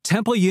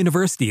Temple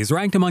University is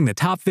ranked among the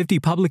top 50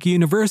 public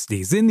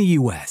universities in the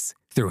U.S.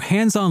 Through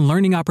hands-on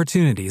learning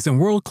opportunities and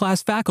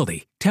world-class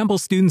faculty, Temple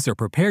students are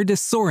prepared to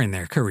soar in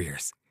their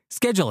careers.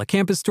 Schedule a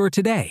campus tour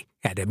today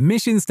at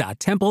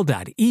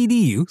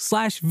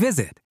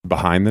admissions.temple.edu/visit.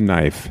 Behind the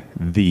Knife,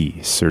 the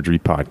surgery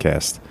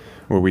podcast,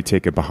 where we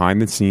take a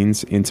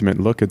behind-the-scenes, intimate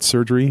look at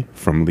surgery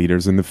from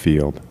leaders in the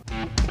field.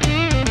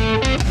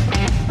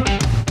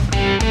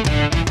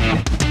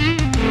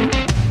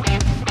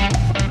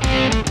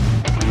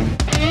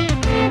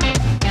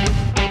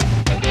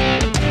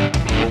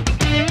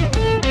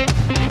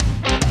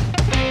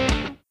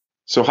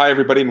 So hi,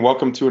 everybody, and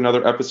welcome to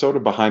another episode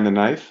of Behind the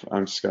Knife.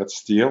 I'm Scott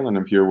Steele, and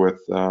I'm here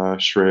with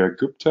Shreya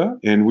Gupta,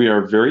 and we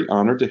are very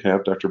honored to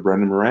have Dr.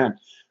 Brendan Moran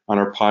on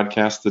our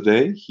podcast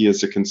today. He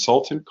is a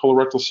consultant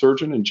colorectal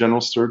surgeon and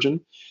general surgeon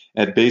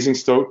at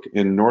Basingstoke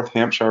in North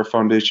Hampshire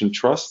Foundation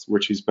Trust,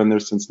 which he's been there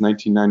since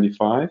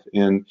 1995,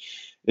 and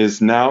is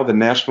now the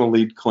national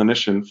lead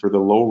clinician for the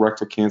Low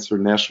Rectal Cancer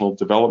National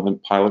Development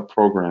Pilot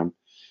Program.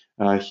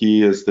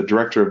 He is the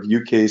director of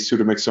UK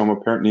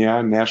Pseudomyxoma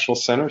Peritoneae National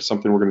Center,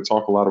 something we're going to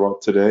talk a lot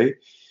about today,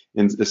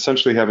 and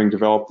essentially having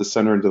developed the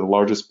center into the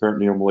largest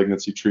peritoneal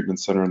malignancy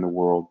treatment center in the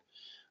world.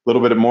 A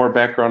little bit of more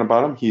background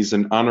about him. He's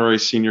an honorary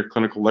senior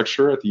clinical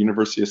lecturer at the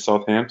University of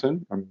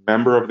Southampton, a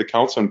member of the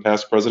council and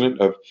past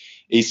president of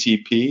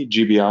ACP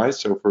GBI.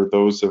 So for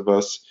those of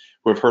us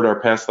who have heard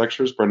our past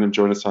lectures, Brendan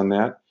joined us on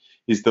that.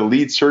 He's the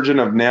lead surgeon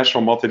of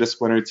National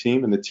Multidisciplinary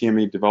Team in the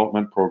TME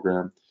Development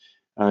Program.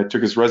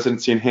 Took his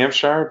residency in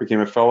Hampshire, became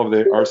a fellow of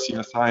the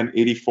RCSI in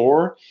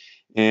 '84,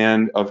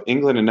 and of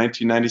England in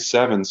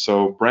 1997.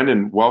 So,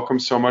 Brendan, welcome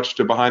so much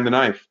to Behind the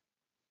Knife.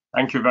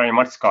 Thank you very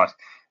much, Scott.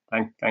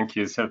 Thank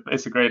you.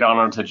 It's a great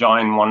honor to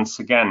join once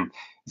again.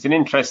 It's an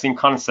interesting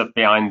concept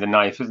behind the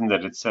knife, isn't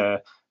it? It's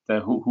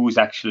who's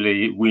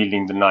actually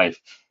wielding the knife.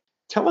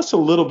 Tell us a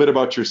little bit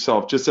about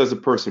yourself, just as a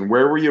person.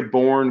 Where were you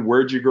born?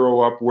 Where did you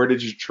grow up? Where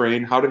did you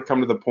train? How did it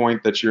come to the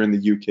point that you're in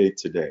the UK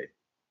today?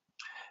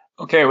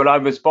 Okay, well, I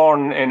was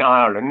born in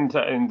Ireland,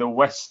 in the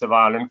west of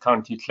Ireland,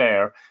 County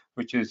Clare,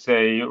 which is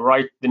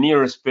the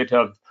nearest bit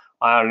of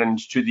Ireland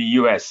to the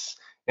US.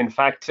 In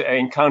fact,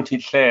 in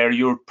County Clare,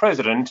 your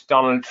president,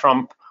 Donald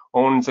Trump,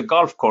 owns a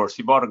golf course.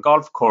 He bought a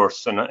golf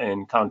course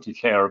in County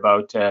Clare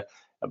about 5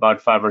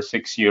 or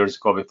 6 years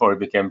ago before he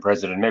became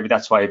president. Maybe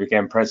that's why he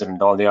became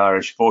president. All the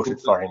Irish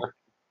voted for him.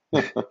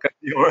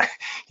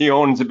 He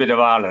owns a bit of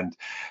Ireland,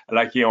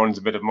 like he owns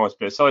a bit of most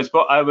places. So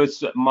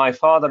my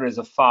father is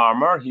a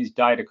farmer. He's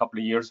died a couple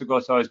of years ago.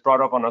 So I was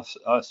brought up on a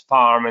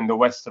farm in the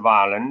west of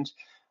Ireland,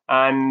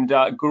 and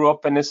grew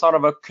up in a sort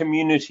of a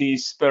community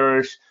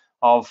spirit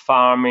of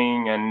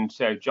farming and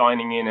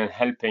joining in and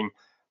helping.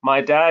 My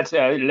dad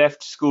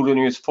left school when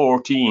he was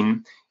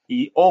 14.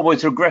 He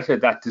always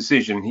regretted that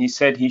decision. He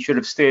said he should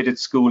have stayed at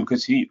school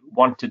because he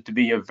wanted to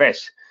be a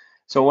vet.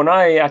 So when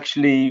I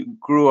actually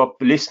grew up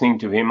listening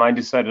to him, I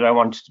decided I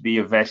wanted to be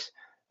a vet.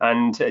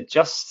 And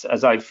just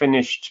as I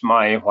finished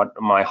my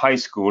high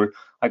school,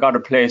 I got a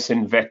place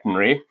in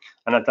veterinary.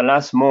 And at the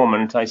last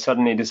moment, I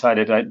suddenly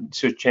decided I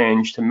should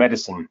change to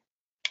medicine.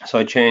 So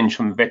I changed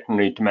from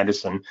veterinary to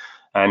medicine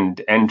and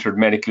entered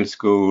medical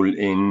school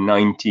in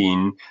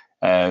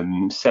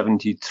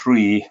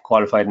 1973,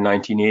 qualified in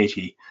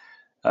 1980.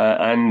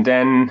 And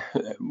then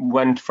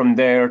went from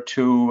there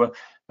to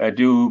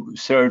do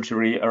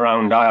surgery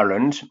around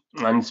Ireland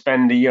and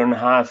spend a year and a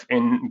half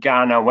in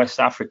Ghana, West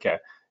Africa,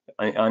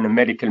 on a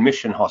medical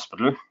mission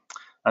hospital.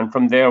 And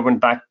from there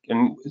went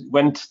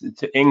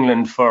to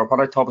England for what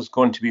I thought was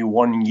going to be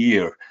 1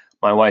 year.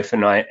 My wife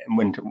and I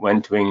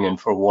went to England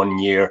for 1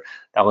 year.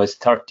 That was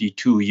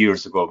 32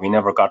 years ago. We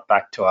never got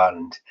back to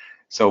Ireland.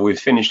 So we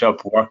finished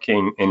up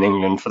working in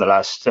England for the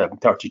last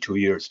 32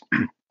 years.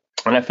 And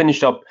I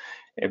finished up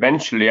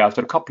eventually, after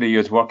a couple of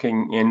years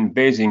working in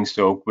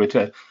Basingstoke with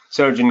a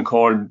surgeon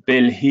called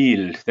Bill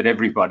Heald, that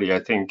everybody, I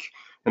think,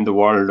 in the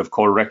world of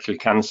colorectal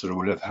cancer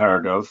will have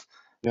heard of.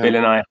 Yeah. Bill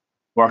and I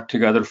worked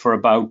together for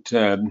about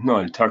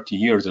 30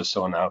 years or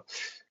so now.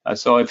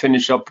 So I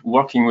finished up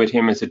working with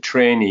him as a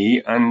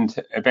trainee, and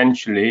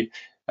eventually,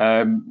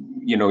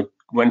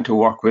 went to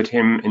work with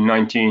him in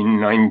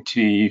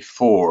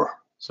 1994.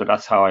 So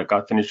that's how I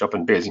got finished up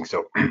in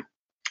Basingstoke.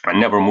 I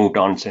never moved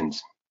on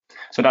since.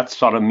 So that's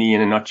sort of me in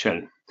a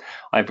nutshell.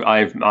 I've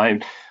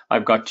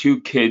got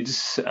 2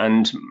 kids,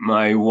 and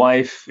my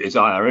wife is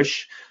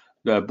Irish.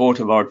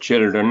 Both of our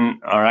children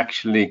are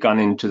actually gone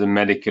into the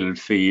medical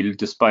field,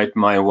 despite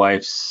my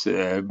wife's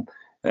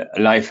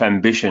life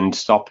ambition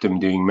stopped them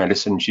doing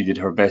medicine. She did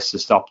her best to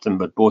stop them,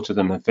 but both of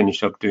them have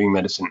finished up doing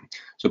medicine.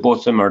 So both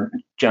of them are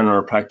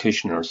general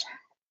practitioners.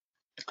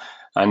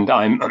 And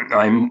I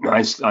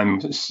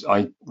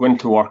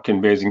went to work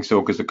in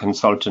Basingstoke as a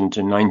consultant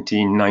in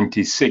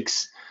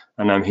 1996.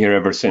 And I'm here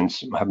ever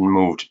since. I haven't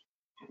moved.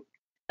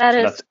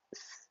 That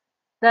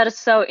is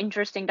so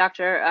interesting,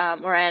 Dr.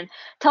 Moran.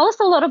 Tell us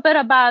a little bit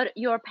about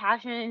your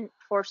passion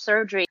for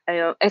surgery.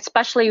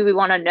 Especially, we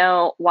want to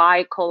know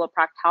why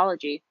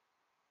coloproctology.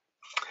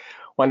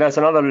 Well, that's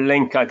another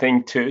link, I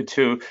think,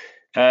 to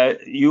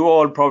You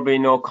all probably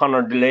know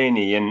Conor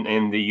Delaney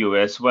in the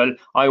US. Well,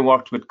 I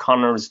worked with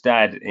Conor's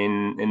dad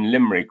in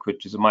Limerick,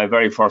 which is my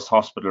very first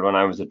hospital when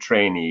I was a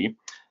trainee.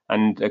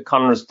 And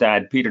Conor's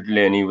dad, Peter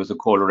Delaney, was a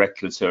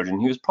colorectal surgeon.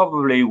 He was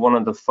probably one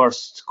of the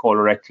first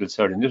colorectal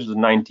surgeons. This was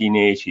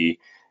 1980,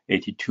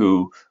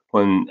 82,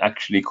 when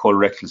actually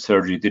colorectal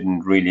surgery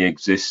didn't really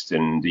exist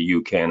in the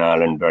UK and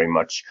Ireland very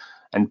much.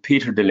 And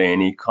Peter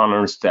Delaney,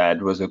 Conor's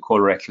dad, was a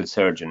colorectal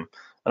surgeon.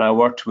 And I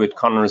worked with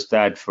Conor's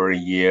dad for a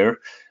year.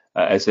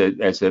 As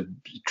a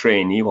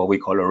trainee, what we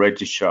call a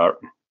registrar,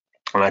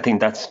 and I think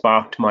that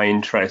sparked my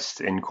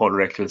interest in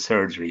colorectal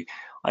surgery.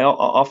 I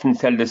often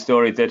tell the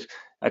story that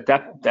at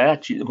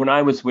that when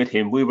I was with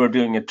him, we were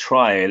doing a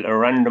trial, a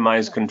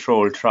randomized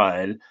control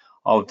trial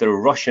of the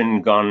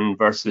Russian gun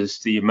versus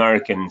the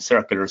American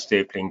circular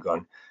stapling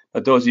gun.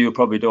 But those of you who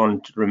probably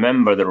don't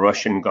remember the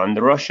Russian gun,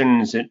 the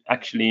Russians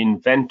actually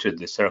invented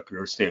the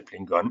circular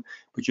stapling gun,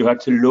 but you had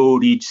to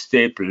load each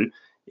staple.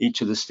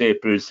 Each of the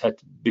staples had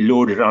to be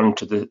loaded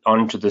onto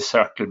the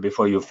circle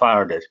before you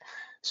fired it.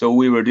 So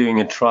we were doing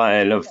a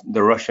trial of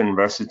the Russian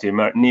versus the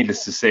American.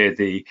 Needless to say,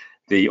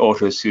 the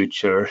auto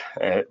suture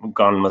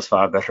gun was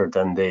far better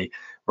than the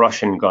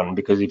Russian gun,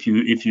 because if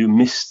you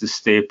missed the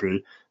staple,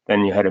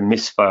 then you had a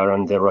misfire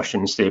on the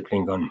Russian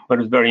stapling gun. But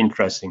it was very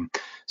interesting.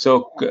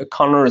 So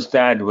Conor's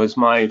dad was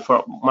my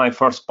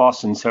first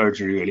boss in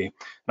surgery, really.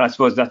 And I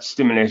suppose that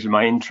stimulated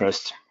my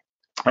interest.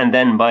 And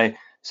then by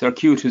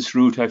circuitous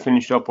route, I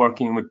finished up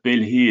working with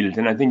Bill Heald.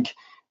 And I think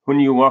when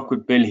you work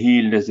with Bill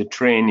Heald as a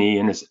trainee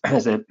and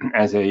as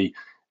a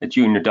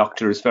junior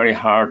doctor, it's very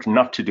hard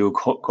not to do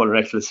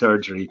colorectal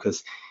surgery,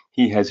 because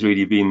he has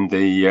really been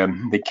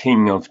the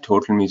king of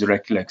total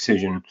mesorectal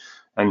excision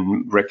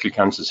and rectal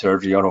cancer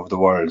surgery all over the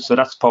world. So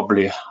that's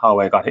probably how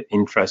I got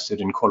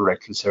interested in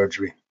colorectal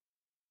surgery.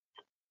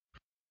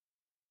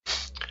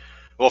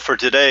 Well, for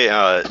today,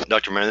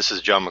 Dr. Moran, this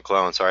is John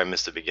McClellan. Sorry I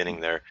missed the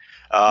beginning there.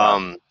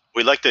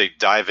 We'd like to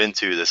dive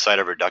into the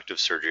cytoreductive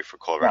surgery for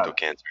colorectal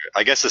cancer.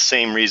 I guess the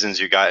same reasons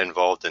you got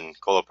involved in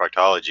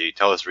coloproctology.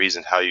 Tell us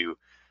reasons how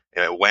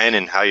when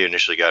and how you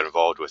initially got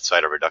involved with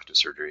cytoreductive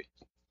surgery.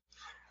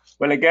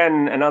 Well,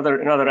 again,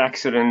 another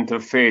accident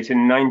of fate.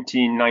 In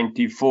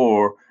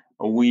 1994,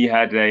 we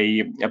had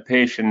a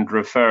patient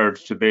referred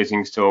to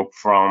Basingstoke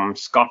from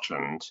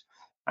Scotland,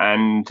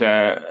 and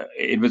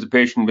it was a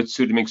patient with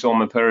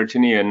pseudomyxoma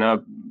peritoneum.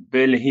 Now,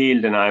 Bill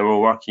Heald and I were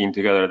working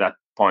together at that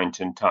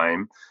point in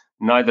time.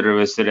 Neither of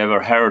us had ever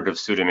heard of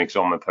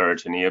pseudomyxoma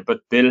peritoneum,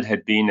 but Bill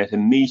had been at a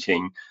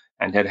meeting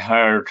and had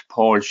heard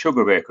Paul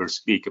Sugarbaker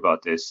speak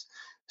about this.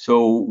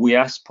 So we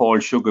asked Paul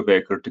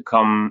Sugarbaker to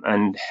come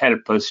and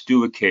help us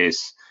do a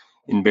case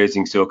in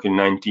Basingstoke in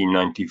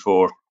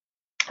 1994.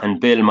 And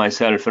Bill,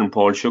 myself, and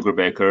Paul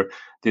Sugarbaker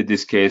did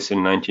this case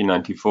in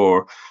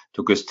 1994.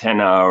 Took us 10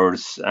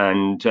 hours,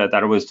 and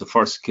that was the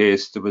first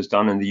case that was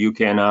done in the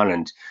UK and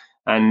Ireland.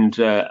 And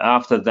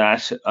after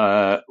that,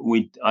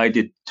 I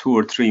did 2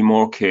 or 3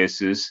 more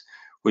cases,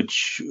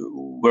 which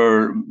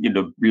were,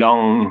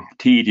 long,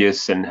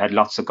 tedious, and had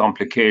lots of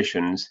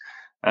complications.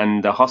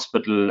 And the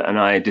hospital and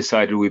I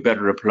decided we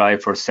better apply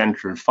for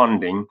central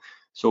funding.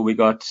 So we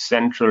got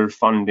central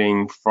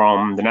funding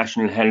from the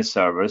National Health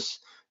Service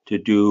to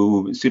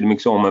do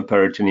pseudomyxoma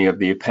peritoneum of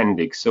the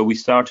appendix. So we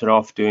started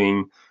off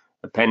doing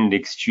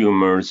appendix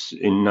tumors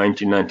in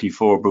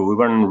 1994, but we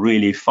weren't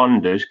really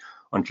funded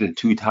until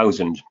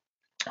 2000.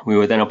 We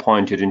were then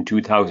appointed in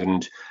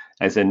 2000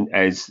 as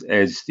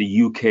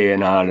the UK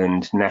and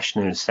Ireland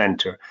National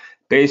Centre.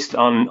 Based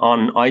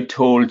on I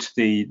told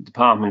the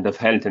Department of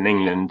Health in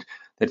England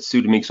that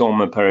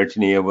pseudomyxoma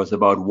peritoneum was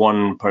about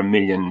 1 per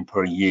million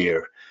per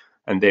year.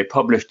 And they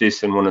published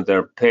this in one of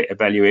their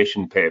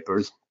evaluation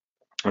papers.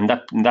 And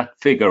that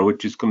figure,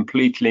 which is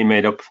completely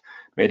made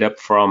up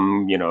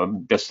from,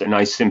 just a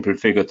nice simple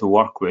figure to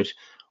work with,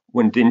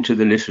 went into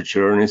the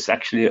literature, and it's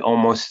actually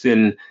almost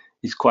still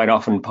is quite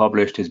often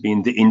published as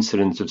being the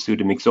incidence of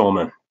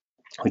pseudomyxoma,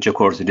 which of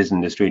course it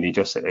isn't. It's really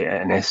just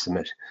an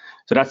estimate.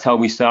 So that's how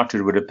we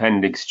started with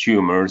appendix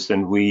tumors,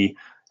 and we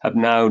have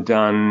now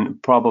done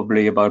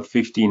probably about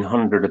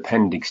 1,500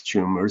 appendix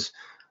tumors,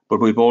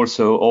 but we've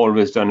also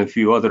always done a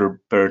few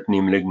other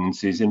peritoneal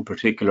malignancies, in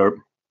particular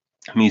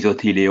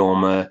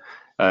mesothelioma,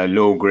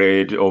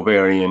 low-grade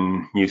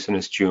ovarian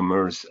mucinous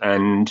tumors,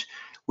 and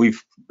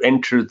we've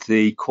entered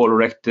the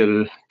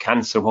colorectal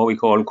cancer, what we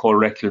call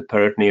colorectal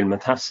peritoneal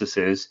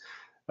metastases,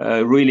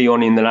 really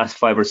only in the last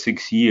 5 or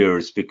 6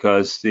 years,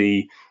 because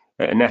the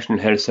National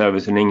Health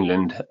Service in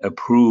England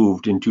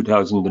approved in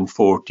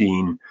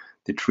 2014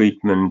 the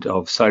treatment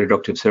of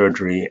cytoreductive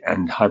surgery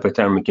and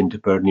hyperthermic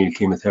intraperitoneal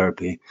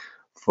chemotherapy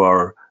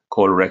for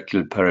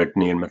colorectal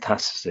peritoneal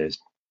metastases.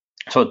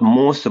 So at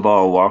most of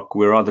our work,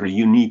 we're rather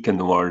unique in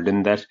the world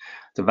in that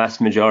the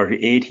vast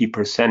majority,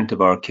 80%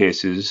 of our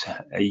cases,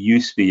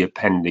 used to be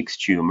appendix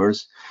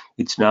tumors.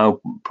 It's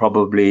now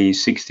probably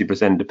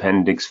 60%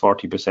 appendix,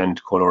 40%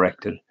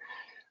 colorectal.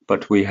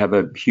 But we have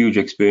a huge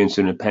experience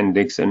in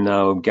appendix and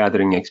now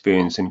gathering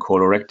experience in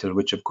colorectal,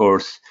 which of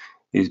course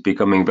is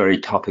becoming very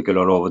topical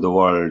all over the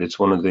world. It's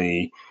one of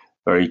the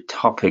very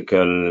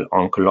topical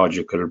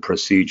oncological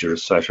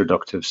procedures,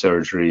 cytoreductive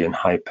surgery and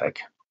HIPEC.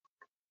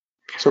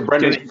 So,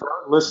 Brendan, for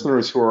our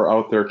listeners who are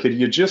out there, could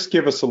you just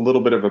give us a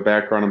little bit of a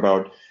background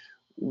about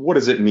what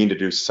does it mean to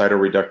do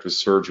cytoreductive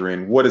surgery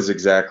and what is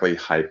exactly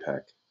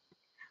HIPEC?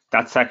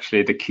 That's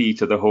actually the key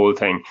to the whole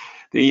thing.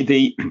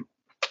 The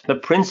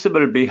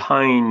principle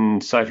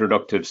behind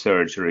cytoreductive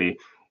surgery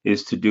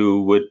is to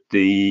do with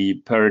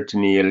the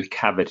peritoneal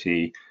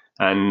cavity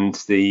and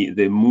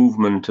the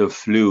movement of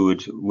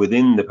fluid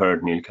within the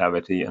peritoneal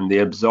cavity and the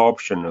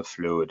absorption of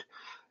fluid.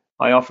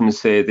 I often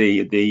say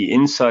the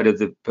inside of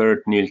the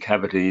peritoneal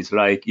cavity is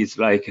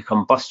like a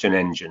combustion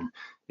engine.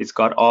 It's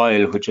got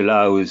oil which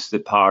allows the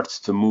parts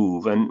to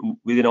move, and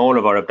within all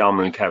of our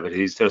abdominal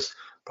cavities there's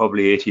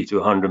probably 80 to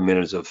 100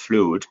 mils of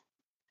fluid,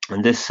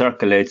 and this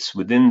circulates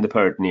within the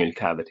peritoneal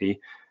cavity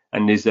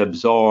and is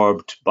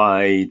absorbed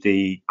by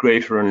the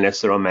greater and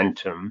lesser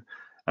omentum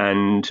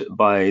and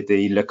by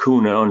the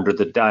lacuna under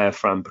the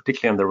diaphragm,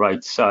 particularly on the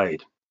right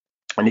side.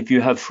 And if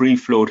you have free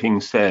floating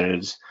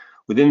cells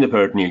within the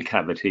peritoneal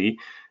cavity,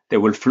 they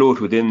will float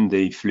within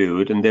the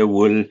fluid and they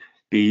will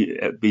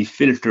be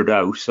filtered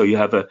out. So you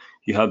have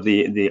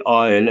the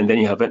oil, and then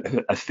you have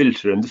a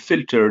filter, and the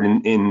filter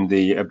in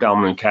the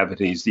abdominal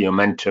cavity is the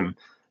omentum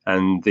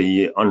and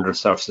the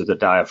undersurface of the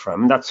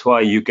diaphragm. That's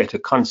why you get a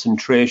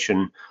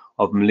concentration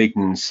of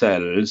malignant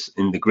cells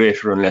in the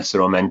greater and lesser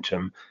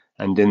omentum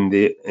and in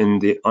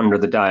the under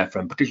the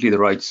diaphragm, particularly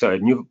the right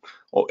side. And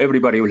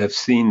everybody will have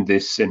seen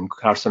this in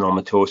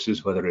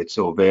carcinomatosis, whether it's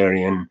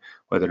ovarian,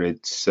 whether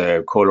it's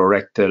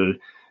colorectal.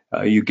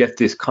 You get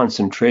this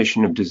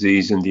concentration of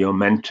disease in the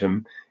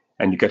omentum,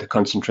 and you get a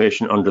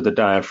concentration under the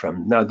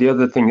diaphragm. Now, the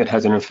other thing that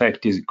has an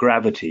effect is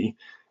gravity,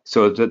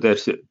 so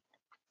that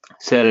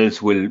cells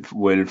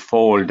will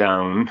fall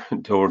down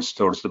towards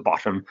the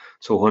bottom.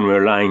 So when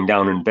we're lying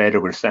down in bed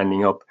or we're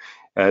standing up,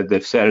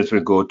 the cells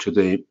will go to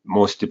the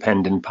most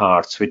dependent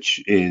parts,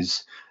 which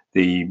is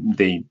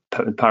the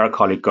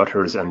paracolic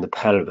gutters and the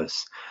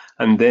pelvis.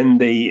 And then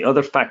the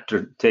other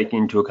factor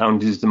taken into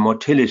account is the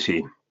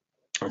motility.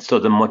 So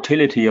the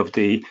motility of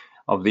the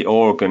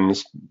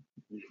organs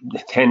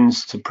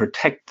tends to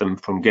protect them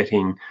from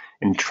getting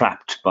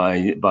entrapped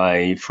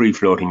by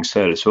free-floating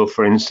cells. So,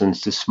 for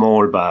instance, the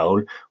small bowel,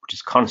 which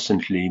is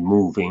constantly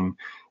moving,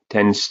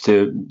 tends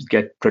to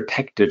get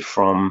protected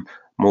from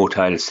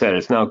motile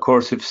cells. Now, of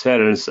course, if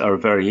cells are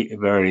very,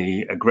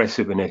 very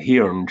aggressive and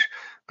adherent,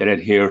 they'll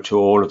adhere to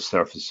all of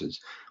surfaces.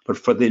 But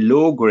for the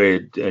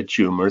low-grade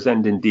tumors,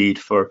 and indeed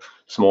for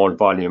small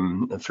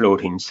volume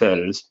floating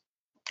cells,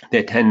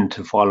 they tend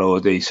to follow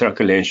the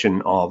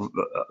circulation of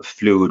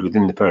fluid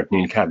within the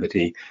peritoneal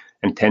cavity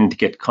and tend to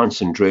get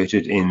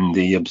concentrated in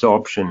the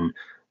absorption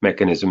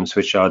mechanisms,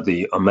 which are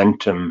the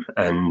omentum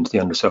and the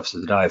undersurface of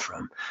the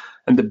diaphragm.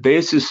 And the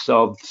basis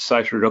of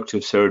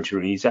cytoreductive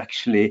surgery is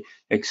actually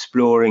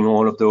exploring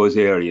all of those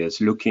areas,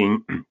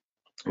 looking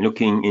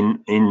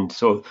in.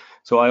 So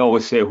I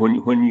always say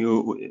when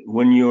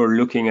you're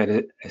looking at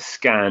a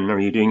scan, or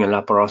you're doing a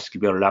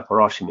laparoscopy or a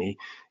laparotomy,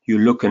 you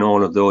look in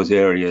all of those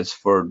areas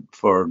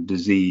for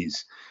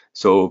disease.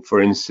 So, for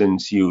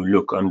instance, you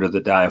look under the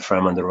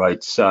diaphragm on the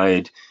right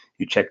side,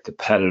 you check the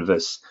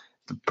pelvis.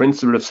 The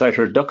principle of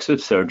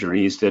cytoreductive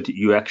surgery is that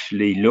you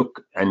actually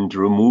look and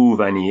remove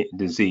any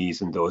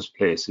disease in those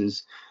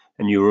places,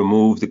 and you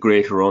remove the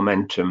greater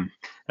omentum.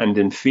 And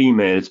in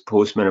females,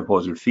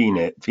 postmenopausal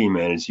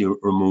females, you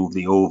remove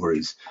the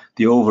ovaries.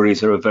 The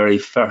ovaries are a very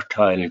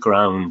fertile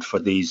ground for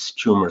these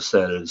tumor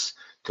cells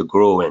to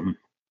grow in.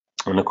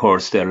 And of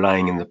course, they're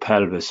lying in the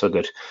pelvis, so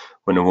that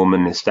when a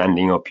woman is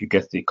standing up, you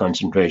get the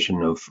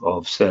concentration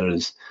of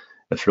cells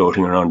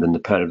floating around in the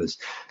pelvis.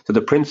 So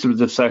the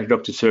principles of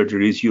cytoreductive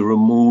surgery is you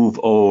remove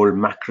all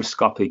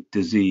macroscopic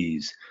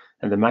disease.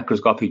 And the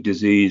macroscopic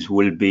disease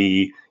will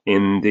be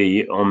in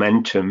the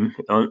omentum,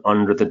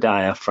 under the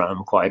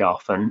diaphragm quite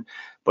often,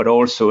 but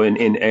also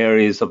in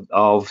areas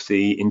of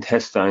the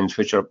intestines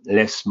which are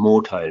less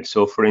motile.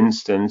 So, for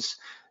instance,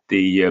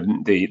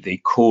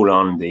 the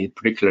colon,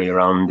 particularly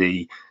around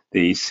the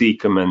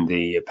cecum and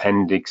the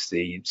appendix,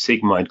 the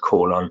sigmoid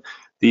colon,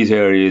 these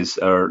areas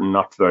are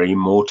not very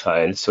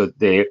motile, so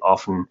they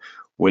often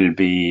will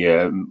be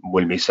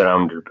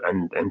surrounded,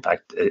 and in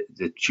fact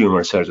the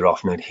tumor cells are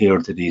often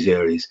adhered to these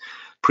areas.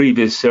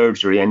 Previous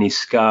surgery, any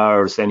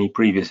scars, any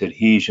previous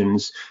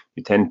adhesions,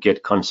 you tend to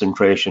get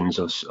concentrations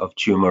of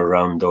tumor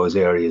around those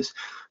areas.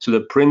 So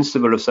the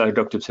principle of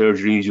cytoreductive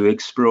surgery is you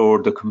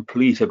explore the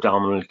complete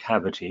abdominal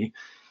cavity.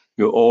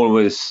 You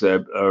always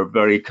are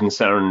very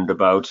concerned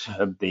about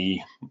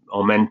the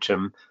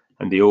omentum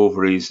and the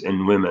ovaries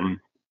in women,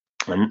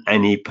 and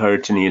any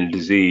peritoneal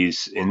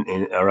disease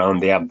in around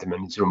the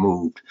abdomen is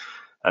removed.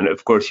 And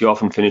of course, you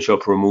often finish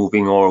up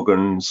removing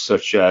organs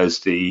such as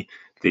the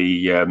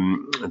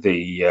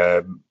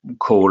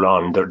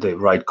colon, the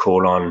right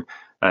colon,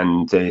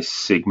 and the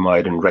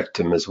sigmoid and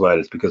rectum as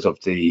well, because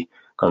of the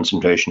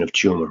concentration of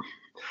tumor.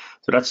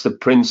 So that's the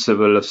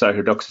principle of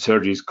cytoreductive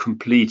surgery, is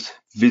complete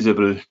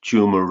visible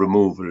tumor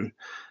removal.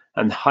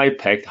 And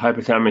HIPEC,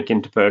 hypothermic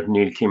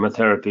intraperitoneal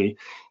chemotherapy,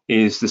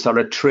 is the sort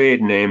of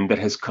trade name that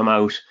has come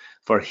out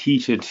for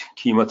heated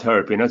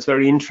chemotherapy. Now, it's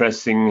very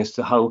interesting as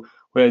to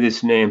where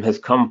this name has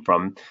come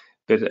from.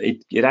 But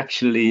it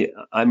actually,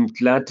 I'm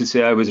glad to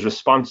say I was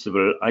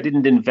responsible. I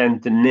didn't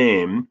invent the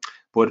name,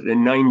 but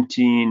in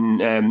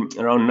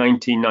around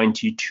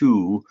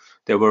 1992,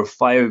 there were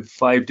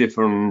five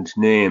different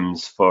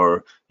names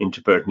for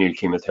intraperitoneal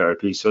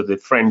chemotherapy. So the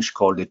French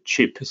called it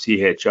CHIP,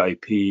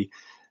 C-H-I-P.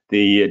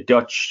 The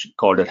Dutch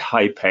called it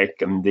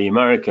HIPEC, and the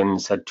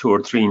Americans had 2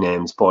 or 3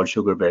 names. Paul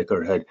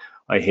Sugarbaker had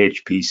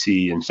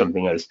IHPC and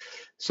something else.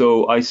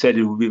 So I said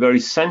it would be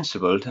very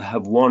sensible to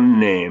have one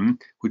name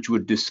which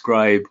would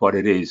describe what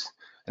it is.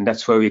 And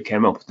that's why we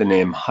came up with the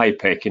name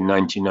HIPEC in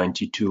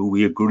 1992.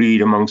 We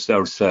agreed amongst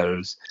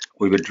ourselves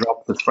we would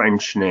drop the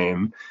French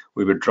name,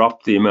 we would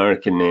drop the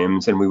American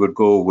names, and we would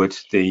go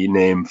with the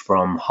name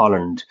from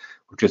Holland,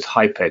 which is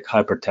HIPEC,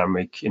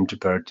 hyperthermic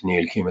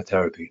intraperitoneal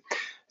chemotherapy.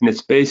 And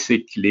it's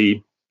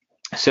basically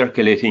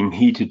circulating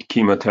heated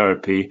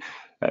chemotherapy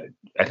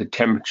at a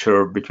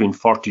temperature between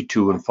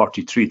 42 and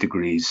 43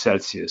 degrees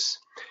Celsius.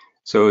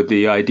 So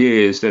the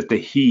idea is that the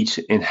heat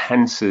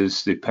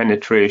enhances the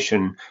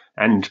penetration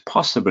and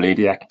possibly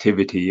the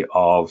activity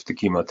of the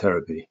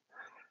chemotherapy.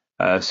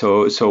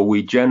 So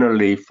we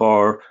generally,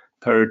 for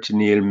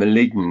peritoneal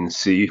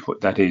malignancy,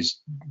 that is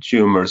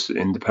tumors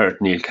in the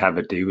peritoneal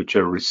cavity which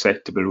are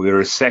resectable, we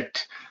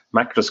resect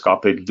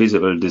macroscopic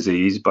visible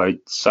disease by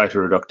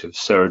cytoreductive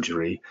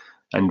surgery,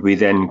 and we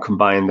then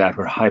combine that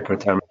with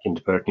hyperthermic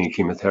intraperitoneal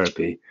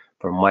chemotherapy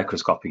for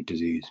microscopic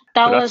disease.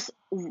 That was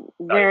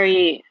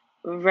very,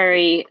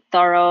 very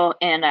thorough,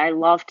 and I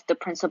loved the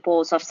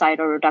principles of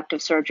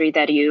cytoreductive surgery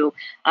that you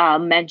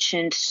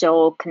mentioned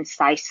so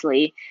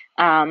concisely.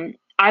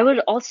 I would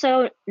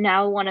also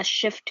now want to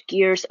shift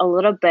gears a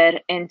little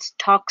bit and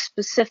talk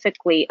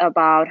specifically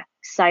about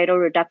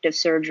cytoreductive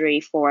surgery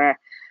for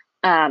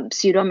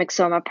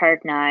pseudomyxoma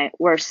peritoni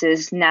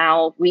versus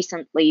now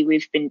recently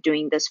we've been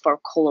doing this for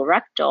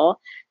colorectal,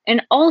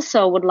 and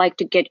also would like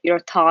to get your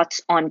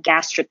thoughts on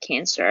gastric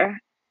cancer.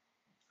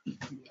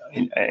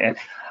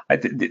 The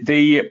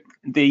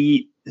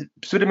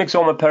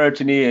pseudomyxoma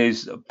peritoni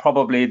is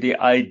probably the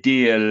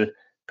ideal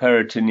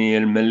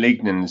peritoneal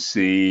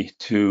malignancy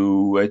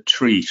to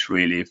treat,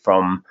 really,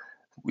 from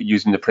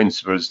using the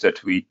principles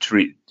that we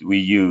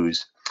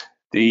use.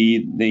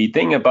 The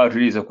thing about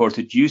it is, of course,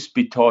 it used to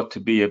be thought to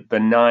be a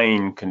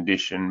benign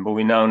condition, but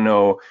we now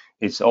know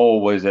it's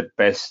always at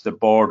best a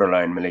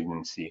borderline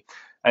malignancy.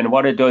 And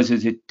what it does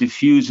is it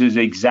diffuses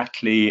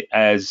exactly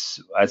as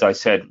I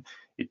said.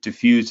 It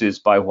diffuses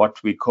by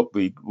what we call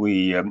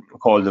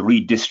the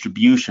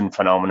redistribution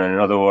phenomenon. In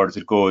other words,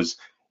 it goes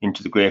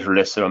into the greater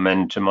lesser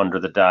omentum under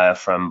the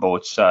diaphragm,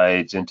 both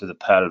sides, into the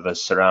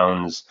pelvis,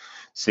 surrounds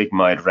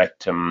sigmoid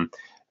rectum,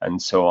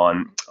 and so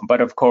on.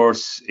 But of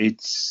course,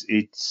 it's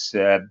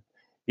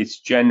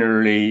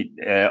generally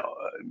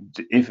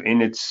if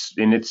in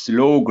its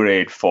low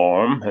grade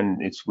form,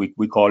 and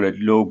we call it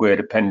low grade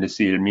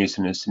appendiceal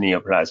mucinous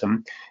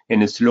neoplasm.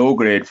 In its low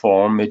grade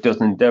form, it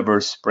doesn't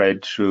ever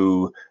spread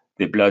through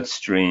the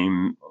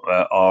bloodstream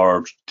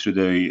or to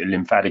the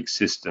lymphatic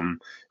system.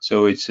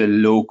 So it's a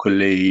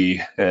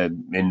locally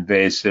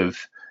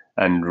invasive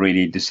and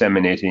really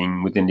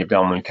disseminating within the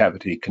abdominal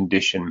cavity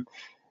condition,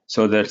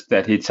 so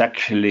that it's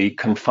actually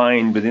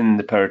confined within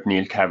the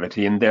peritoneal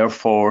cavity, and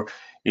therefore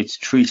it's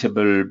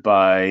treatable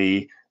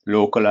by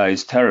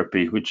localized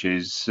therapy, which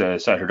is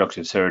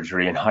cytoreductive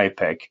surgery and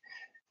HIPEC.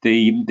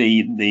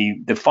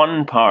 The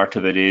fun part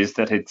of it is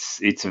that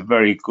it's a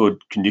very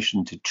good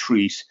condition to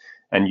treat.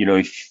 And,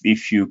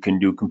 if you can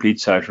do complete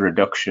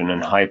cytoreduction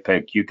and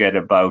HIPEC, you get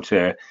about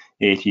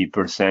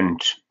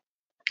 80%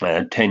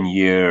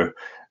 10-year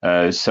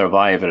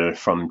survival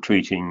from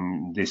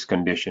treating this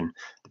condition.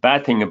 The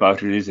bad thing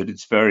about it is that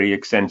it's very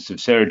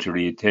extensive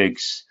surgery. It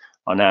takes,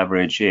 on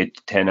average, 8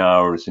 to 10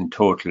 hours in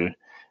total,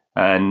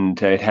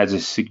 and it has a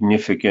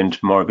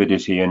significant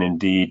morbidity and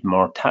indeed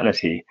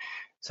mortality.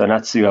 So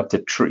that's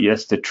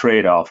the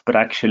trade-off. But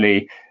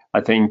actually,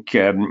 I think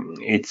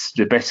it's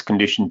the best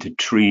condition to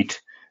treat.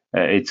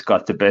 It's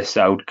got the best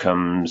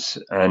outcomes,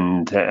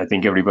 and I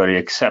think everybody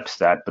accepts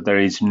that. But there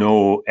is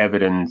no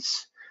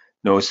evidence,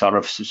 no sort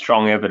of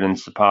strong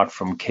evidence apart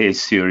from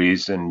case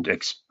series and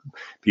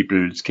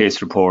people's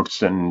case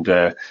reports and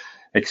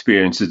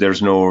experiences.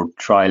 There's no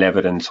trial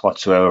evidence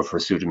whatsoever for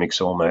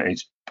pseudomyxoma.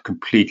 It's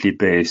completely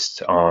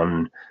based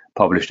on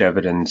published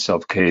evidence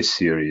of case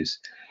series.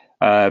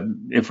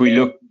 If we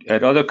look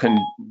at other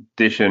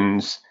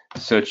conditions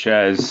such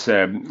as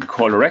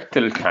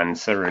colorectal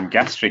cancer and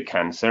gastric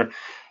cancer,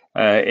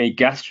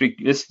 gastric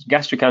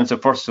cancer,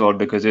 first of all,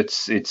 because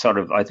it's sort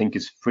of, I think,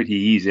 it's pretty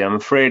easy. I'm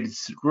afraid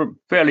it's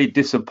fairly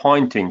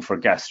disappointing for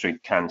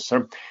gastric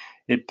cancer.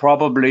 It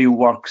probably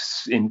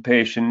works in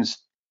patients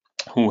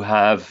who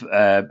have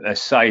a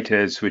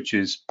cytase which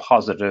is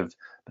positive,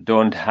 but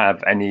don't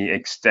have any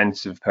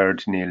extensive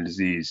peritoneal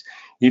disease.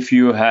 If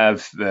you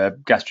have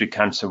gastric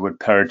cancer with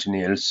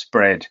peritoneal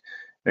spread,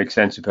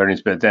 extensive peritoneal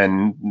spread,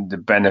 then the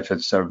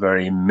benefits are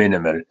very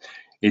minimal.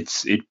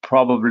 It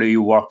probably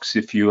works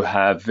if you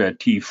have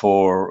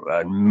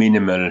T4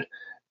 minimal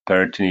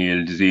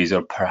peritoneal disease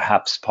or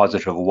perhaps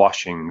positive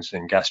washings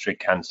in gastric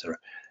cancer.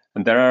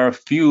 And there are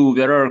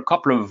a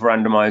couple of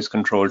randomized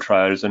controlled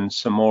trials and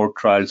some more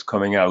trials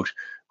coming out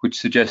which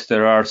suggest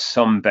there are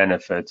some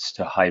benefits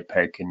to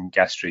HIPEC in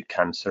gastric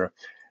cancer.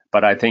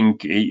 But I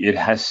think it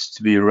has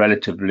to be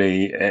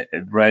relatively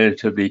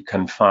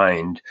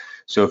confined.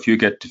 So if you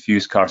get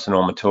diffuse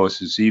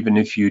carcinomatosis, even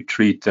if you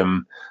treat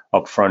them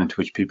up front,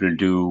 which people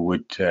do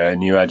with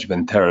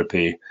neoadjuvant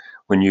therapy,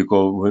 when you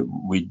go,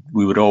 we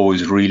would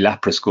always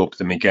re-laparoscope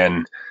them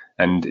again.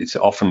 And it's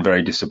often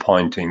very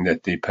disappointing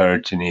that the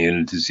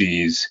peritoneal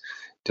disease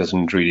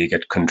doesn't really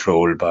get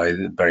controlled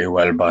very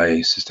well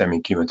by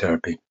systemic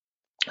chemotherapy.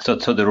 So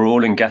the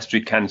role in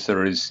gastric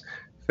cancer is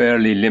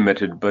fairly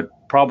limited, but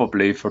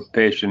probably for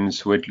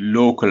patients with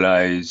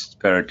localized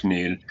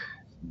peritoneal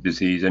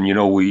disease. And,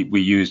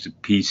 we use the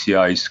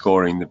PCI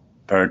scoring, the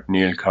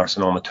peritoneal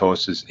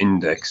carcinomatosis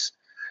index,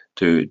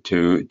 to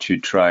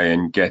try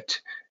and get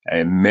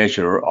a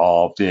measure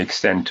of the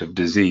extent of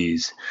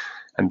disease.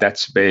 And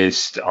that's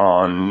based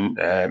on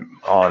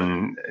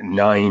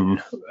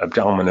 9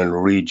 abdominal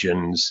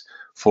regions,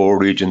 4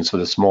 regions for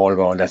the small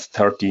bowel, that's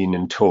 13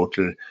 in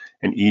total.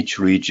 And each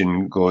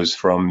region goes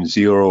from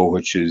 0,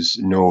 which is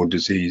no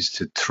disease,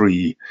 to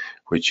 3,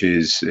 which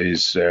is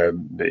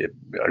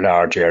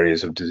large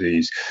areas of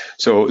disease.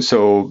 So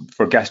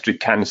for gastric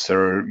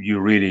cancer,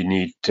 you really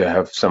need to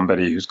have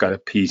somebody who's got a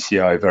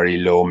PCI very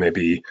low,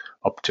 maybe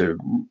up to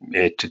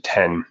 8 to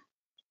 10.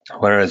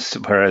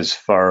 Whereas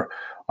for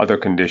other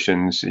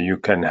conditions, you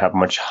can have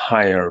much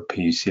higher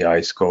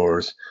PCI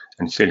scores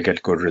and still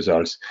get good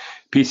results.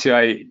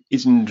 PCI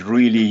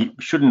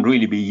shouldn't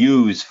really be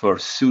used for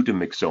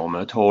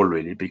pseudomyxoma at all,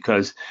 really,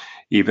 because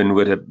even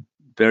with a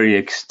very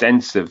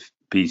extensive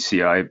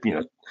PCI,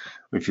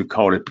 if you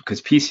call it,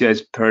 because PCI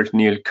is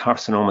peritoneal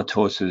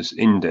carcinomatosis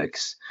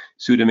index.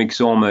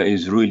 Pseudomyxoma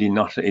is really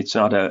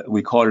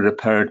we call it a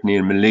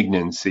peritoneal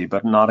malignancy,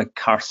 but not a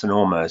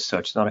carcinoma as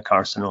such, not a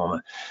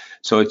carcinoma.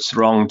 So it's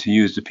wrong to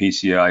use the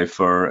PCI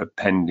for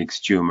appendix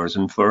tumors.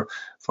 And for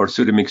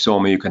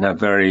pseudomyxoma, you can have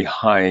very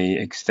high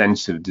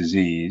extensive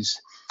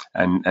disease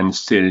and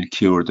still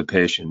cure the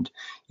patient.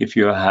 If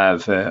you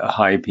have a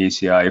high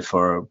PCI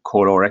for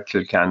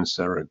colorectal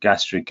cancer or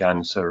gastric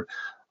cancer,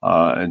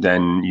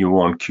 then you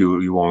won't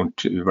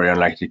very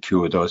unlikely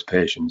cure those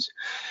patients.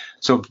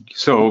 So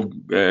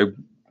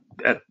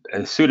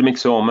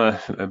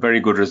pseudomyxoma, very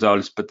good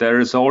results, but there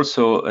is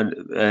also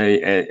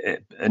a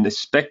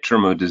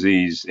spectrum of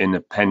disease in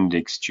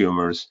appendix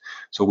tumors.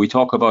 So we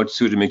talk about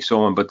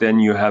pseudomyxoma, but then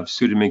you have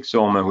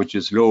pseudomyxoma, which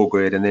is low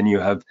grade, and then you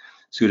have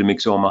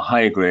pseudomyxoma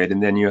high grade,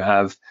 and then you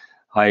have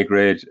high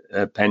grade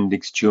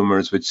appendix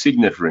tumors with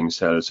signet ring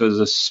cells. So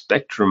there's a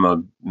spectrum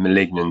of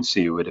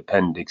malignancy with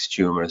appendix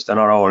tumors. They're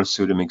not all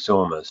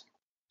pseudomyxomas.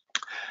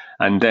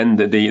 And then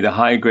the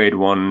high grade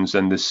ones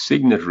and the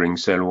signet ring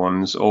cell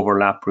ones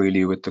overlap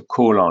really with the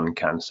colon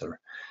cancer.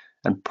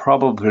 And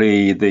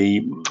probably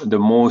one of the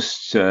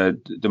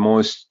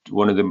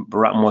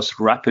most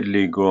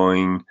rapidly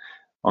growing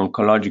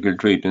oncological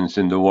treatments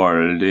in the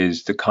world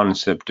is the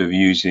concept of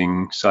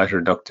using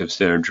cytoreductive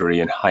surgery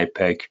and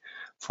HIPEC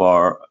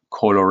for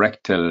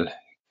colorectal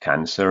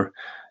cancer,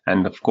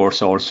 and of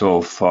course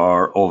also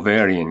for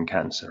ovarian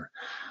cancer.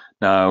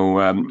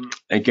 Now,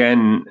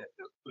 again,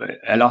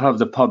 a lot of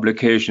the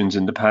publications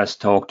in the past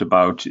talked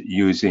about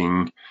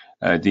using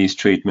these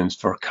treatments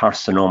for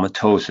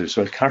carcinomatosis.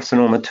 Well,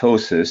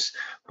 carcinomatosis,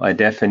 by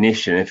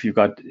definition, if you've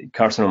got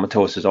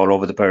carcinomatosis all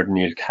over the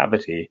peritoneal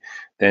cavity,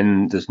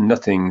 then there's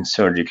nothing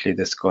surgically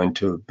that's going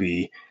to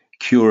be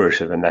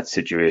curative in that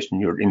situation.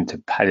 You're into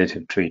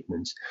palliative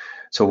treatments.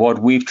 So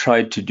what we've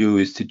tried to do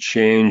is to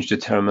change the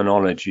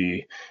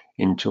terminology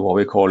into what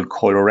we call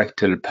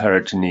colorectal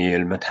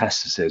peritoneal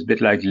metastasis, a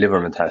bit like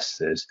liver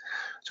metastasis.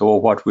 So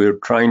what we're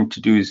trying to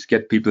do is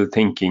get people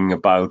thinking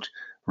about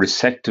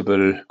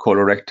resectable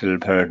colorectal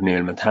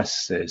peritoneal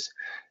metastasis.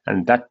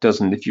 And that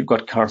doesn't, if you've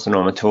got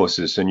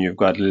carcinomatosis and you've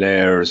got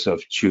layers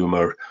of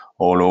tumor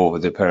all over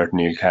the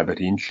peritoneal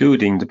cavity,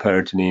 including the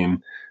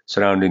peritoneum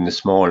surrounding the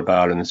small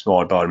bowel and the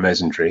small bowel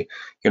mesentery,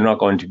 you're not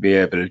going to be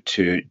able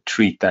to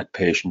treat that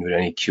patient with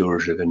any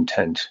curative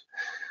intent.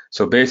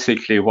 So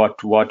basically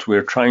what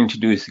we're trying to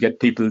do is to get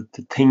people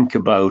to think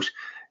about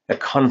the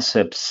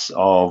concepts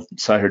of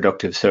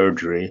cytoreductive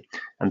surgery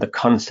and the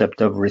concept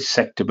of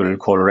resectable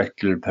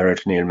colorectal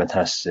peritoneal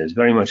metastasis,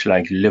 very much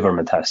like liver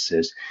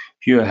metastasis.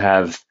 If you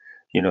have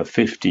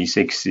 50,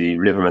 60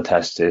 liver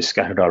metastases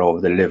scattered all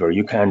over the liver,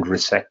 you can't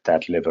resect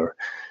that liver.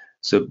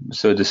 So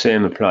the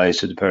same applies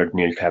to the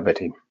peritoneal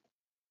cavity.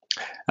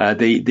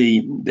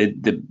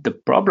 The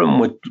problem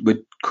with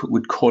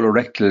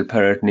colorectal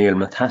peritoneal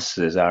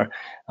metastases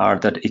are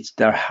that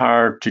they're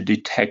hard to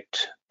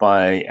detect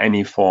by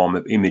any form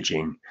of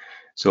imaging.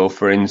 So,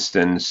 for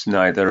instance,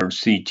 neither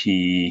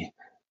CT,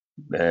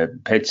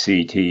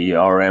 PET-CT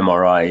or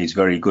MRI is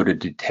very good at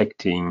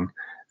detecting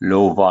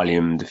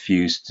low-volume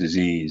diffuse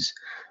disease.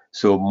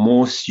 So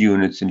most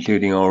units,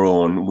 including our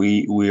own,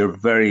 we are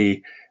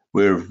very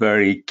we're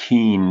very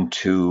keen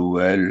to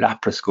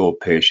laparoscope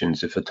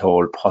patients, if at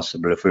all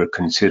possible, if we're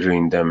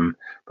considering them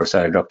for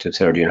cytoreductive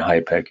surgery and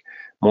HIPEC.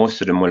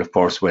 Most of them will, of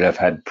course, have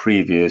had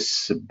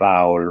previous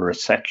bowel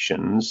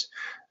resections.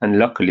 And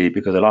luckily,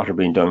 because a lot are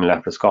being done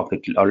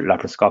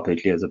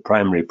laparoscopically as a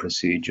primary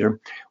procedure,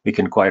 we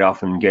can quite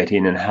often get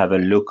in and have a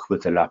look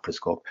with the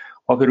laparoscope.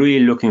 What we're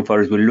really looking for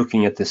is we're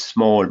looking at the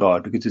small bowel,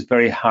 because it's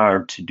very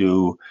hard to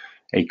do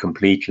a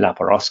complete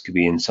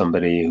laparoscopy in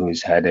somebody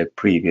who's had a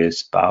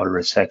previous bowel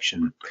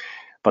resection.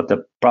 But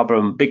the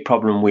big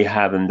problem we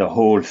have in the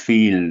whole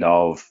field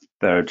of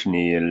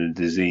peritoneal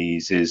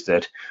disease is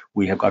that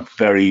we have got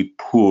very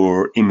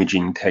poor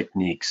imaging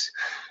techniques.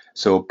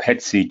 So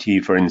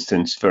PET-CT, for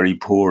instance, very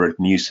poor at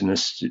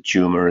mucinous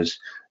tumors,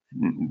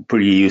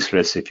 pretty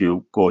useless if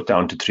you go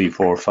down to 3,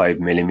 4, 5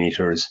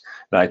 millimeters.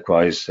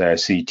 Likewise,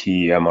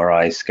 CT,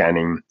 MRI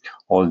scanning,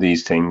 all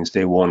these things,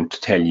 they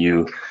won't tell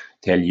you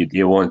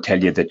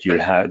that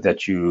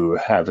you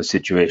have a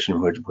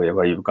situation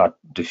where you've got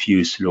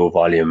diffuse low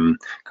volume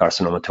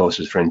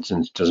carcinomatosis, for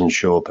instance, doesn't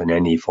show up in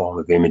any form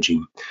of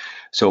imaging.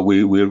 So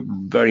we're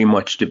very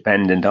much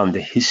dependent on the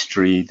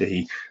history,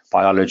 the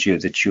biology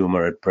of the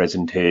tumor at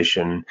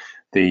presentation,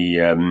 the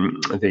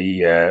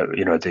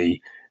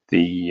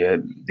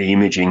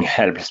imaging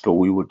helps, but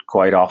we would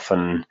quite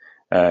often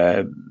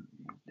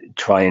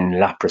try and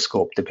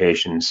laparoscope the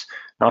patients,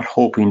 not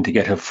hoping to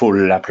get a full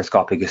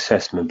laparoscopic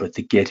assessment, but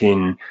to get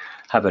in,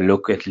 have a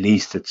look at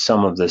least at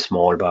some of the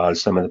small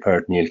bowels, some of the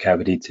peritoneal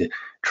cavity, to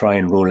try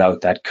and rule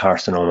out that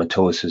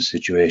carcinomatosis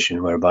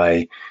situation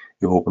whereby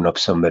you open up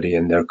somebody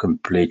and they're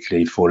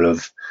completely full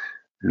of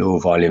low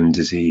volume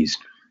disease.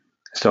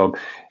 So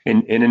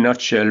in a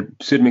nutshell,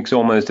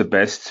 pseudomyxoma is the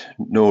best,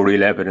 no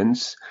real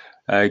evidence.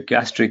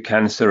 Gastric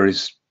cancer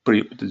is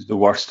the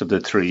worst of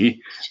the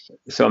three,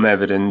 some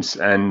evidence,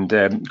 and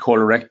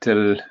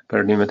colorectal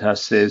peritoneal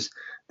metastasis,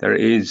 there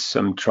is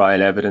some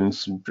trial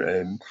evidence,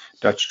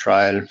 Dutch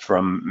trial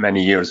from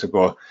many years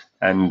ago,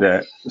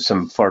 and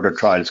some further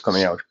trials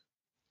coming out.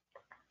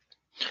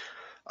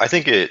 I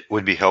think it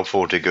would be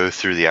helpful to go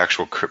through the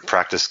actual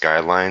practice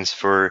guidelines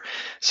for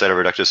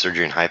cytoreductive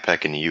surgery and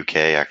HIPEC in the UK,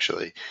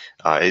 actually.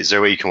 Is there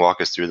a way you can walk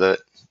us through that?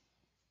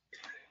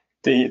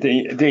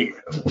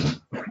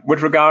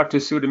 With regard to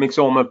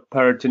pseudomyxoma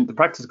peritoneum, the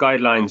practice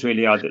guidelines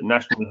really are the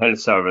National Health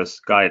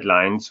Service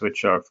guidelines,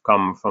 which have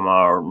come from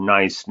our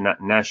NICE,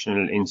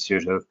 National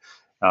Institute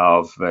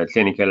of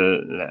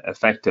Clinical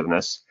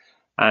Effectiveness.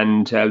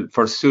 And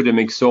for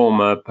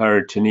pseudomyxoma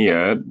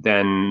peritoneum,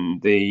 then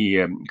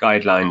the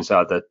guidelines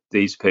are that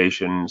these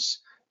patients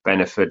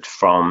benefit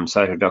from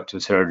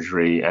cytoreductive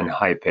surgery and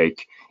HIPEC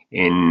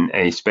in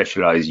a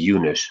specialized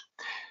unit.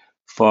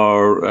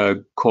 For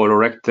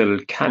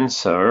colorectal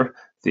cancer,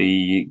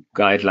 the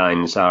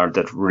guidelines are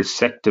that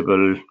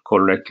resectable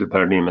colorectal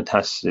peritoneal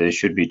metastasis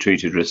should be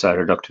treated with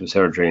cytoreductive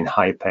surgery and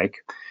HIPEC.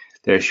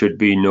 There should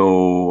be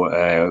no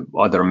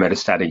other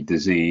metastatic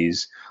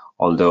disease,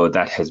 although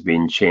that has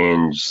been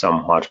changed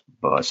somewhat.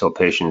 So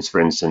patients,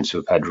 for instance,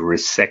 who've had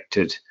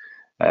resected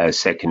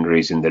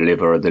secondaries in the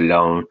liver or the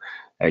lung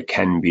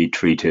can be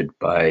treated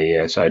by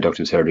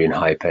cytoreductive surgery and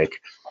HIPEC.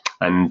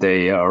 And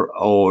they are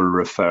all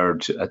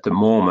referred to, at the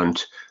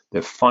moment,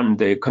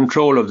 the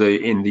control of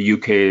in the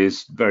UK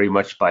is very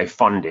much by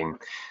funding.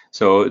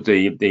 So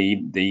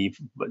the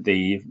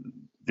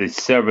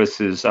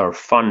services are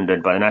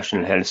funded by the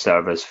National Health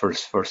Service. For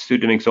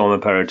pseudomyxoma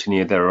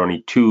peritoneum, there are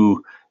only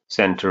 2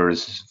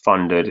 centres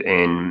funded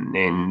in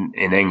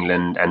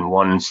England and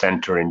 1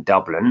 centre in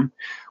Dublin,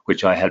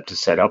 which I helped to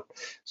set up.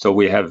 So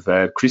we have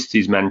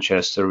Christie's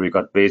Manchester, we've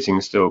got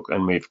Basingstoke,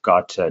 and we've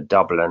got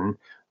Dublin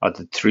are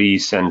the 3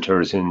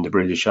 centres in the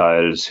British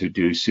Isles who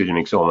do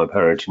pseudomyxoma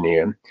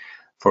peritoneum.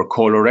 For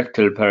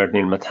colorectal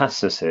peritoneal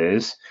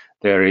metastasis,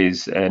 there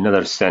is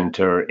another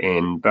centre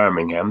in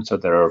Birmingham, so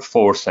there are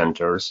 4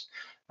 centres,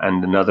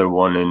 and another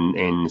one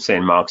in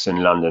St. Mark's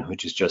in London,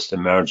 which is just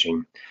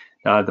emerging.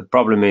 Now, the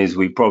problem is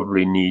we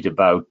probably need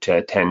about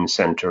 10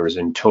 centres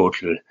in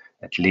total,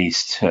 at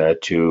least,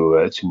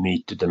 to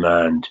meet the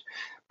demand.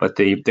 But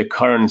the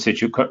current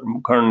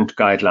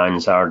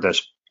guidelines are that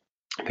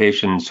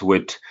patients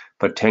with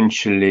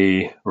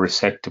potentially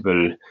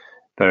resectable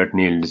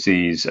peritoneal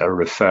disease are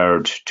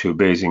referred to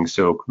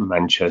Basingstoke,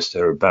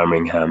 Manchester,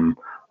 Birmingham,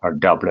 or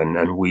Dublin,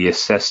 and we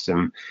assess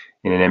them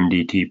in an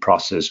MDT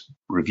process,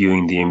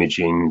 reviewing the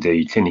imaging,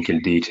 the clinical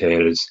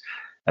details,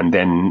 and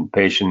then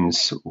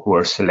patients who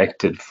are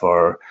selected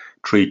for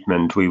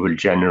treatment, we will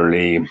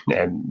generally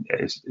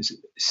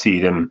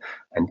see them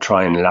and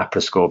try and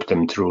laparoscope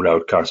them to rule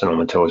out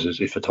carcinomatosis,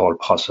 if at all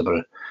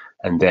possible,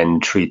 and then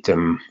treat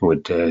them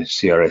with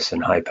CRS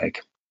and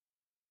HIPEC.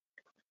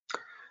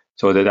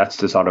 So that's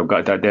the sort of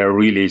that they're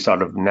really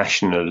sort of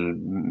national,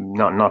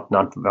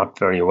 not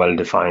very well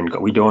defined.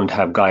 We don't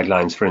have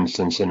guidelines, for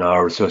instance, in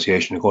our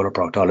association of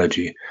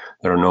coloproctology.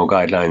 There are no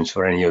guidelines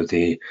for any of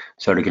the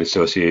surgical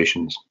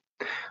associations.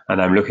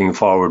 And I'm looking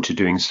forward to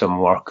doing some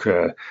work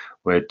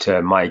with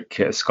Mike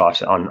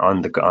Scott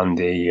on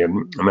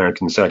the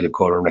American Society of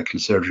Colorectal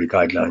Surgery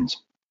guidelines.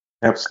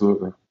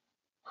 Absolutely.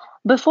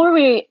 Before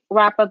we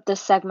wrap up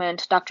this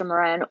segment, Dr.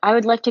 Moran, I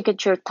would like to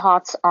get your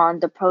thoughts on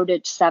the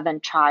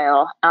PRODIGE-7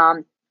 trial.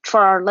 For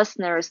our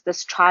listeners,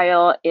 this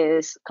trial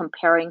is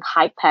comparing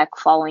HIPEC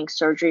following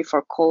surgery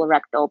for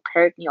colorectal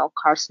peritoneal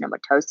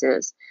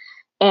carcinomatosis.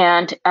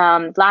 And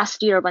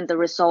last year, when the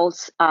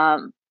results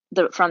from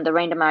the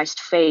randomized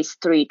phase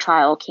 3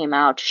 trial came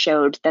out,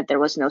 showed that there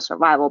was no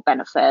survival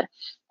benefit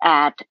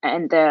and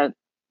the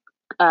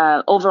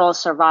overall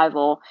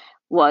survival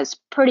was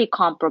pretty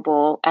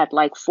comparable at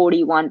like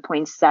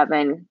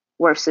 41.7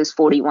 versus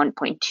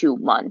 41.2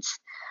 months.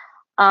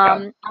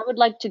 I would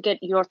like to get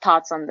your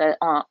thoughts on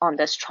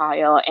this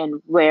trial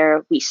and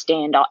where we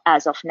stand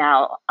as of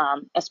now,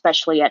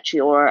 especially at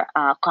your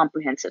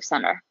comprehensive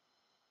center.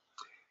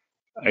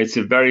 It's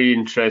a very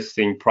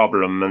interesting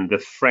problem, and the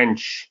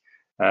French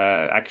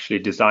actually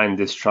designed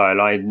this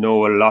trial. I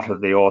know a lot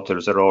of the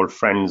authors are all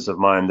friends of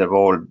mine. They've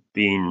all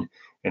been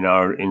in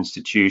our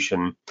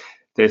institution.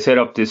 They set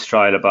up this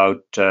trial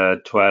about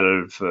 10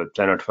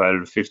 or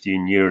 12,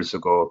 15 years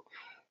ago.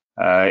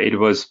 It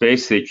was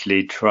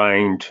basically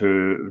trying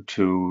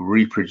to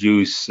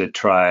reproduce a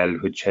trial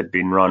which had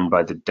been run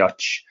by the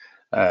Dutch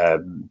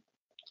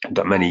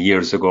many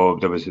years ago.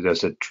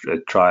 There's a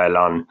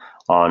trial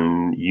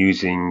on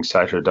using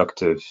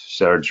cytoreductive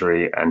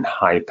surgery and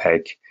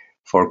HIPEC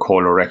for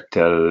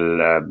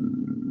colorectal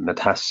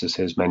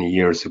metastasis many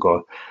years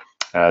ago.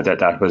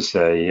 That was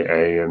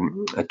a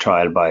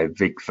trial by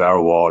Vic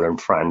Verwal in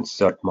France,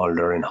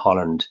 Zutmulder in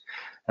Holland,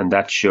 and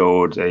that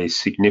showed a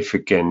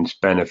significant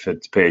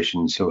benefit to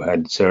patients who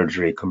had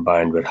surgery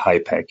combined with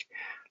HIPEC.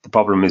 The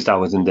problem is that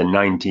was in the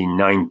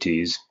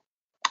 1990s.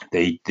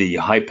 The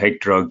HIPEC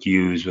drug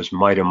used was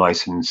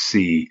mitomycin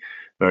C,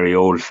 very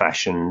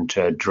old-fashioned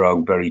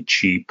drug, very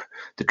cheap.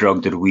 The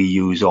drug that we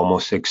use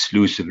almost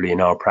exclusively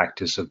in our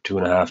practice of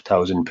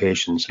 2,500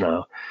 patients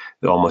now,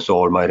 almost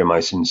all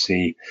mitomycin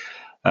C.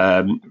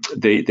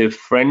 The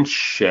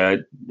French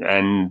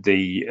and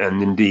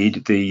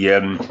indeed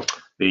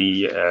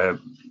the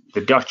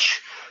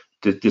Dutch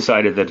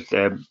decided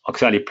that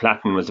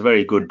oxaliplatin was a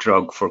very good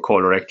drug for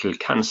colorectal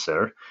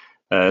cancer.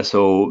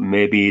 So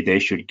maybe they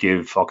should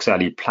give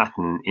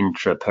oxaliplatin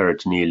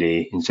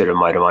intraperitoneally instead of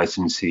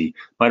mitomycin C.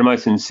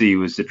 Mitomycin C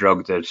was the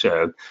drug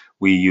that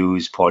we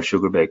use, Paul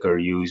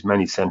Sugarbaker used,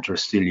 many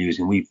centers still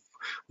using. We've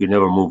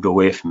never moved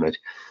away from it.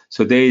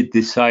 So they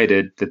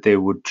decided that they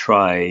would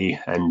try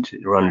and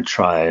run a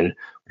trial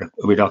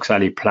with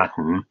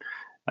oxaliplatin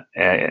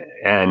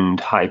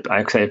and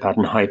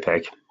oxaliplatin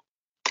HIPEC,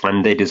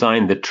 and they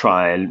designed the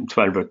trial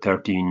 12 or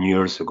 13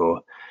 years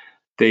ago.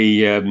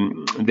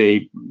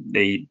 The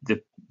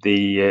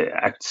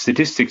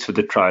statistics for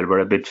the trial were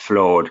a bit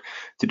flawed.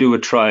 To do a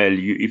trial,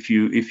 if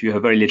you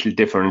have very little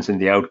difference in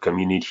the outcome,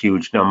 you need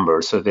huge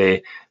numbers. So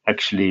they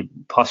actually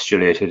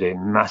postulated a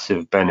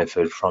massive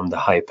benefit from the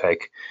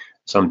HIPEC.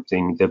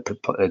 Something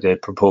they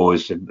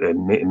proposed a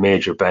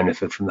major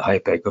benefit from the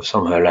HIPEC of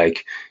somehow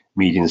like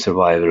median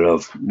survival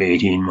of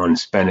 18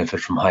 months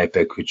benefit from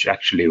HIPEC, which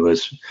actually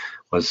was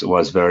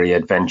very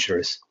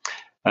adventurous.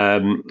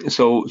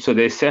 So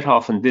they set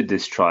off and did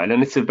this trial,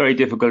 and it's a very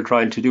difficult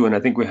trial to do. And I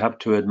think we have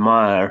to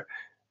admire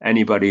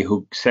anybody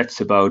who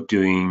sets about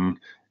doing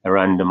a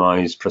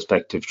randomized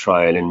prospective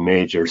trial in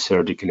major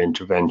surgical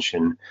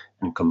intervention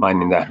and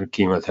combining that with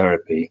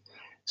chemotherapy.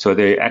 So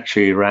they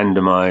actually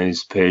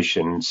randomized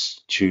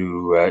patients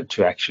to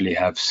actually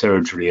have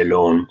surgery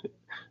alone,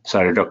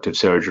 cytoreductive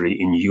surgery,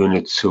 in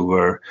units who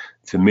were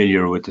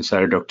familiar with the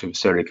cytoreductive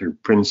surgical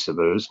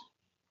principles,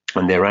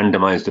 and they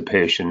randomized the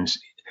patients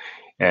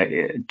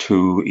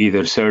to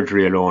either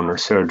surgery alone or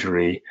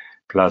surgery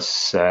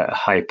plus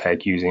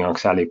HIPEC using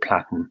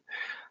oxaliplatin.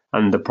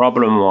 And the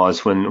problem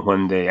was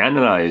when they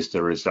analyzed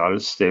the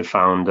results, they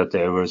found that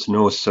there was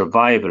no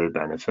survival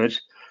benefit.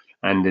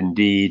 And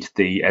indeed,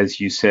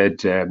 as you said,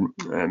 the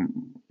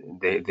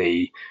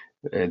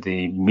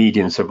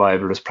median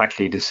survival was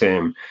practically the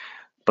same.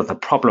 But the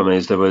problem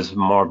is there was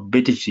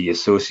morbidity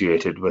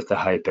associated with the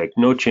HIPEC.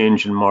 No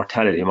change in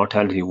mortality.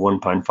 Mortality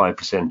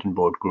 1.5% in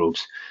both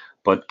groups.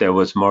 But there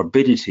was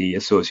morbidity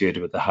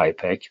associated with the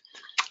HIPEC,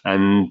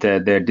 and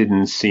there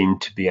didn't seem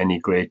to be any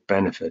great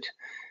benefit.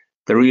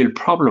 The real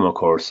problem, of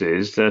course,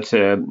 is that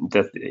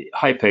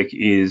HIPEC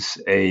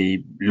is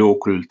a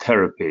local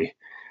therapy.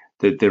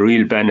 The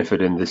real benefit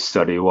in this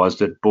study was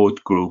that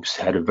both groups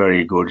had a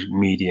very good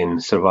median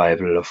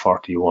survival of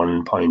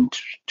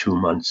 41.2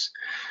 months.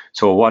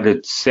 So what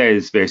it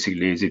says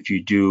basically is if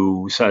you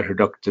do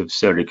cytoreductive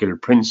surgical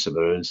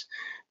principles,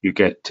 you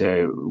get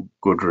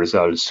good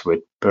results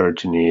with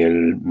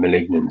peritoneal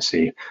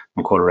malignancy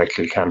and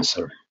colorectal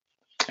cancer.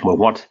 But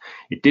what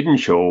it didn't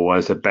show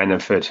was a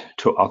benefit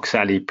to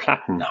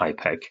oxaliplatin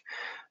HIPEC.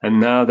 And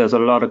now there's a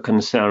lot of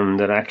concern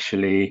that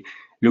actually,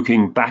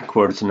 looking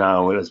backwards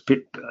now,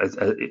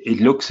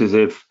 it looks as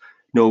if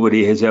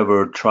nobody has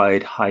ever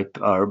tried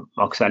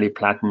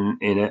oxaliplatin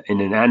in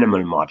an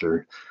animal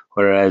model,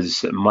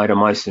 whereas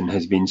mitomycin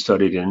has been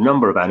studied in a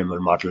number of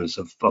animal models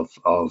of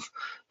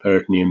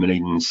peritoneal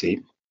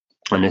malignancy,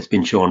 and it's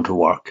been shown to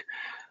work.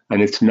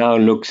 And it now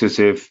looks as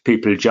if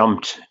people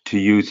jumped to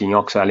using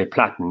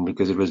oxaliplatin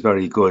because it was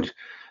very good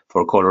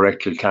for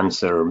colorectal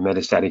cancer,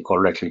 metastatic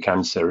colorectal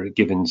cancer,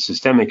 given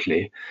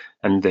systemically.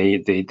 And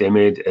they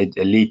made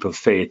a leap of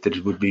faith that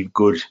it would be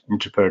good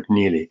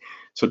intraperitoneally.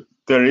 So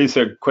there is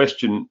a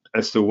question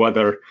as to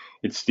whether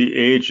it's the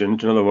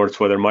agent, in other words,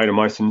 whether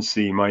mitomycin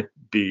C might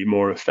be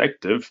more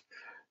effective.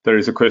 There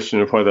is a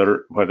question of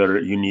whether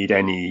you need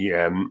any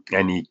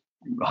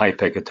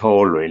HIPEC at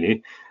all,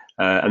 really.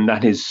 And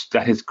that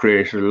has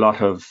created a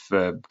lot of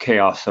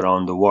chaos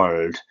around the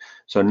world.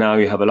 So now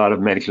you have a lot of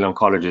medical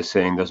oncologists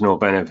saying there's no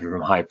benefit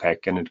from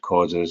HIPEC and it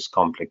causes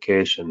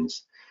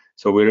complications.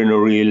 So we're in a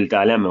real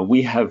dilemma.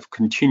 We have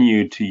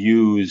continued to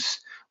use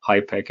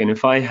HIPEC, and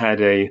if I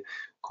had a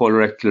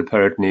colorectal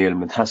peritoneal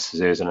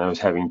metastasis and I was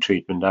having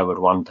treatment, I would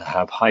want to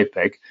have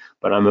HIPEC,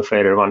 but I'm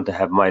afraid I want to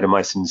have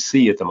mitomycin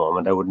C at the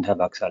moment. I wouldn't have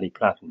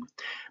oxaliplatin.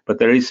 But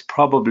there is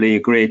probably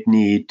a great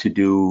need to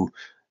do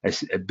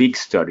a big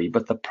study.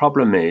 But the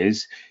problem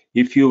is,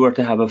 if you were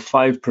to have a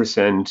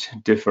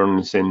 5%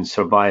 difference in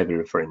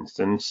survival, for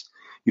instance,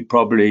 you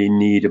probably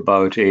need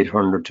about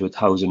 800 to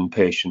 1,000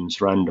 patients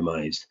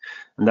randomized.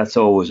 And that's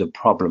always a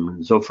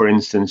problem. So, for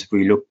instance, if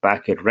we look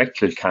back at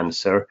rectal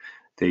cancer,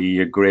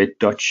 the great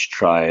Dutch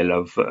trial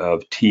of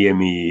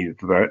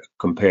TME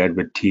compared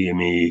with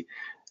TME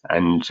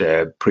and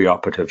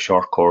preoperative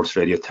short course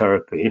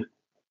radiotherapy,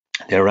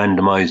 they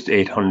randomized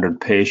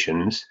 800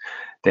 patients.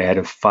 They had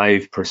a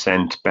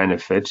 5%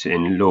 benefit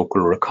in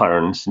local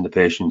recurrence in the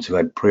patients who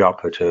had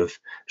preoperative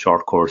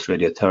short course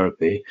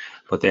radiotherapy,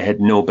 but they had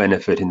no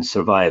benefit in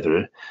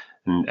survival.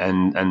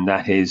 And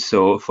that is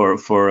so for a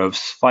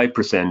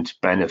 5%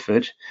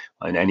 benefit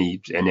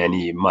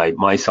in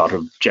my sort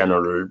of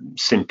general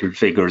simple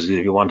figures.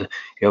 If you have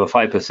a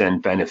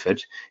 5%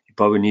 benefit, you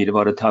probably need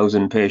about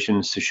 1,000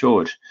 patients to show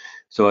it.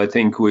 So I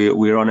think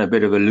we're on a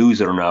bit of a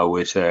loser now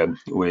with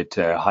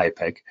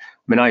HIPEC.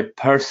 I mean, I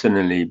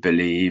personally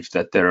believe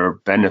that there are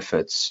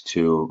benefits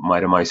to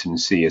mitomycin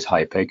C as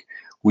HIPEC.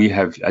 We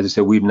have, as I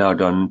said, we've now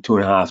done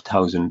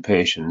 2,500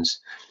 patients,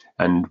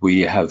 and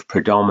we have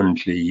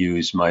predominantly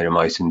used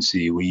mitomycin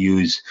C. We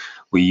use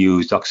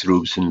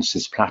doxorubicin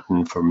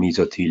cisplatin for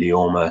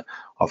mesothelioma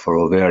or for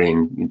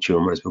ovarian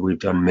tumors, but we've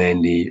done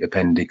mainly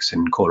appendix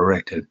and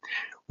colorectal.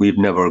 We've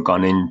never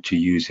gone into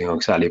using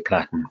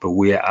oxaliplatin, but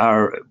we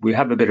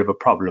have a bit of a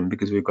problem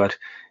because we've got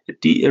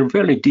a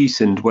fairly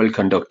decent,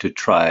 well-conducted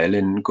trial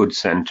in good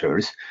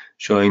centres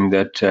showing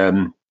that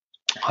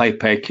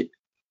HIPEC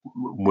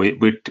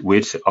with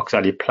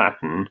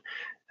oxaliplatin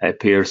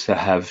appears to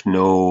have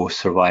no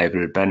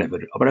survival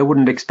benefit. But I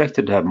wouldn't expect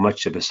it to have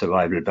much of a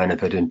survival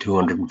benefit in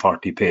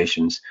 240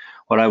 patients.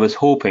 What I was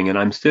hoping, and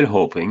I'm still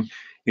hoping,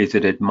 is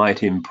that it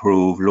might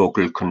improve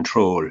local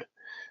control.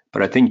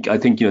 But I think to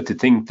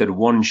think that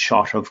one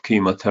shot of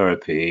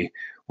chemotherapy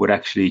would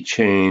actually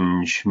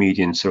change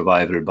median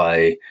survival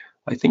by,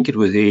 I think it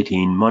was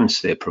 18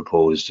 months they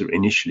proposed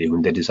initially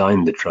when they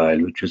designed the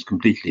trial, which was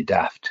completely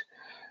daft.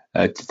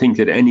 To think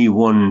that any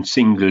one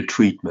single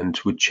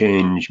treatment would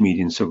change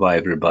median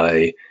survival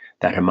by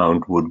that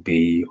amount would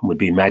be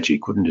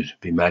magic, wouldn't it?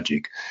 Be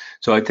magic.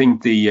 So I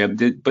think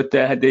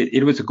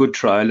it was a good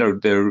trial.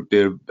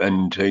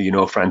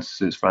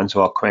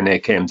 Francois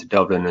Quenet came to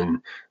Dublin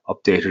and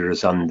updated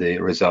us on the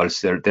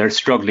results. They're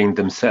struggling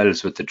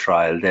themselves with the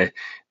trial.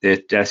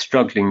 They're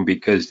struggling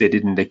because they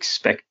didn't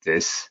expect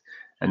this,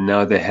 and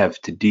now they have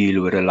to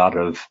deal with a lot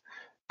of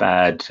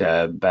bad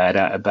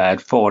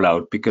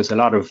fallout because a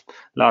lot of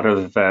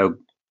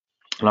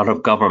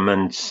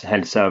governments,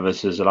 health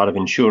services, a lot of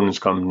insurance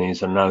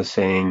companies are now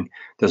saying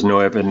there's no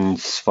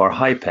evidence for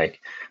HIPEC.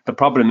 The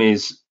problem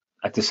is,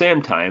 at the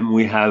same time,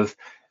 we have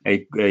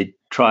a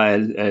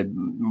trial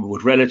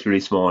with relatively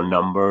small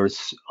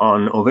numbers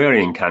on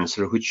ovarian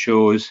cancer, which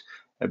shows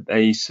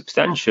a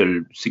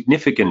substantial,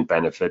 significant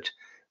benefit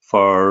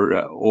for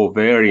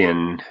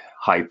ovarian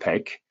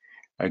HIPEC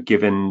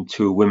given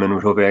to women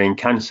with ovarian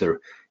cancer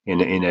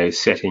in a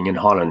setting in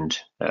Holland,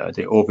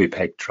 the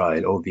OVIPEC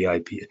trial,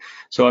 OVIP.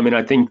 So I mean,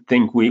 I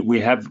think we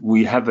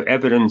have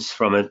evidence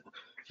from a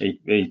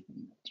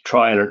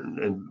trial,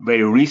 a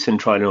very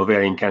recent trial in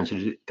ovarian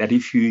cancer, that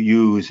if you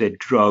use a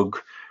drug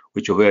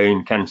which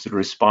ovarian cancer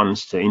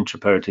responds to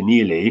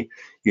intraperitoneally,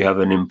 you have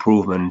an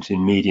improvement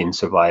in median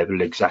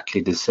survival, exactly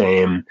the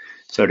same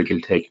surgical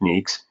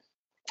techniques.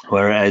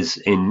 Whereas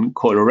in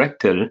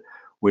colorectal,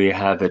 we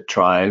have a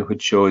trial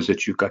which shows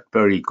that you've got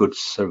very good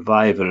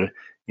survival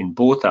in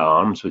both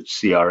arms with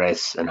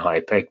CRS and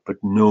HIPEC, but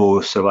no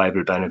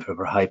survival benefit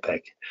for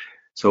HIPEC.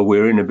 So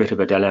we're in a bit of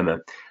a dilemma.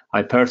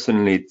 I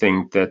personally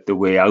think that the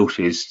way out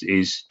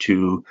is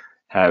to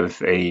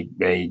have a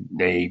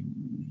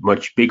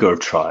much bigger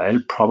trial,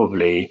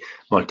 probably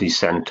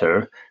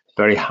multi-center.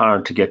 Very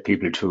hard to get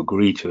people to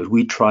agree to it.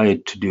 We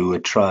tried to do a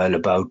trial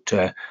about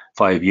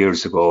 5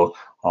 years ago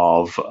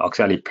of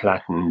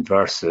oxaliplatin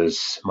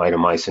versus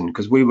mitomycin,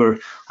 because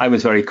I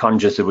was very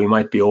conscious that we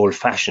might be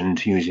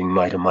old-fashioned using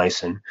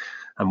mitomycin,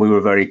 and we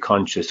were very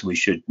conscious we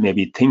should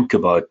maybe think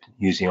about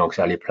using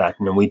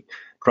oxaliplatin, and we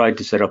tried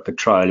to set up a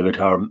trial with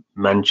our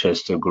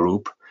Manchester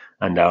group,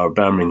 and our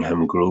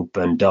Birmingham group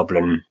and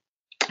Dublin.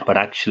 But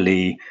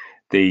actually,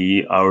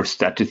 our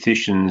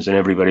statisticians and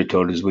everybody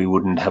told us we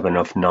wouldn't have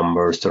enough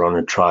numbers to run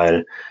a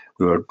trial.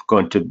 We were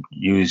going to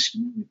use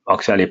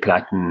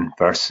oxaliplatin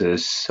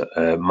versus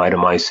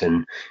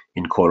mitomycin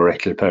in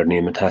colorectal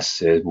peritoneal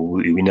metastasis.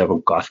 We never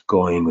got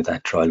going with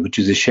that trial, which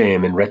is a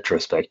shame in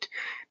retrospect,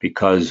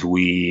 because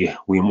we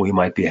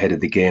might be ahead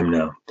of the game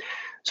now.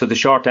 So the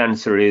short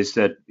answer is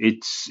that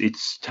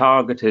it's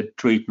targeted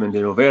treatment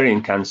in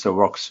ovarian cancer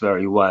works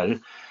very well.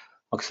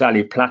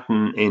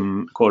 Oxaliplatin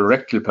in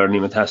colorectal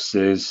peritoneal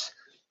metastasis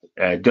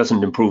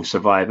doesn't improve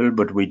survival,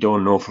 but we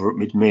don't know if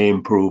it may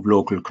improve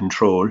local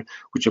control,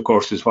 which of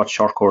course is what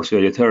short course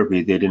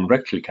radiotherapy did in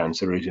rectal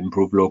cancer. It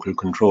improved local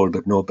control,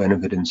 but no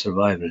benefit in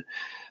survival.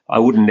 I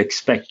wouldn't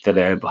expect that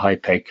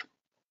HIPEC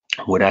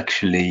would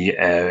actually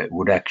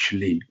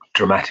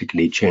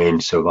dramatically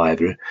change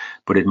survival,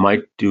 but it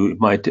might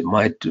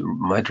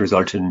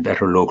result in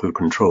better local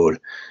control.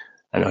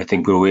 And I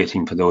think we're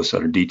waiting for those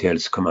sort of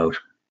details to come out.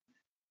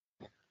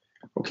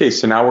 Okay,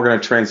 so now we're going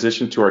to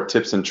transition to our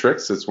tips and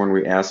tricks. It's when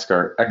we ask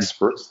our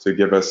experts to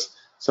give us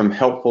some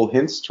helpful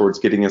hints towards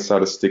getting us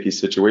out of sticky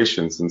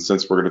situations. And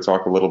since we're going to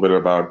talk a little bit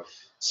about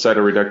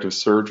cytoreductive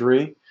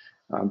surgery,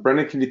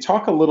 Brendan, can you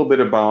talk a little bit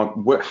about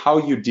how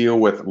you deal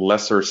with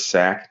lesser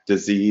sac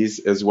disease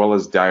as well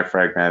as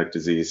diaphragmatic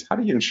disease? How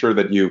do you ensure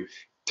that you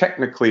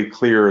technically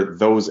clear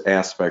those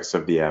aspects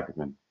of the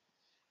abdomen?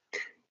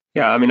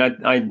 Yeah, I mean,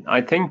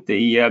 I think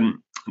the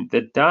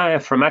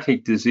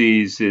diaphragmatic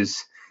disease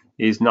is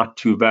not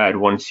too bad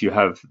once you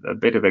have a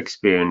bit of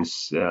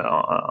experience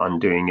on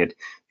doing it.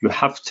 You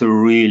have to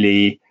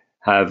really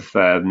have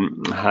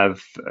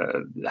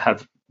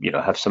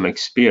some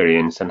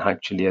experience, and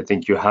actually I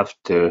think you have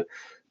to.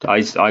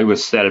 I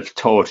was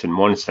self-taught in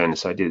one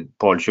sense.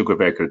 Paul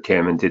Sugarbaker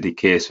came and did a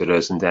case with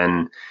us, and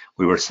then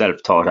we were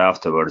self-taught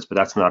afterwards. But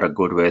that's not a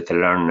good way to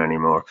learn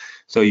anymore.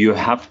 So you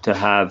have to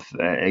have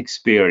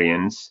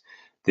experience.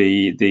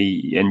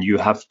 And you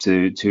have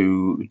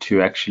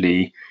to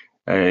actually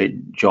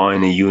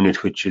join a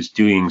unit which is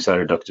doing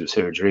cytoreductive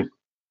surgery.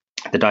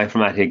 The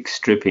diaphragmatic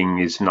stripping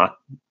is not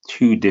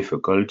too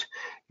difficult.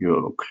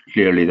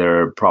 Clearly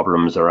there are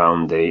problems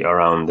around the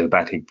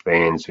hepatic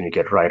veins when you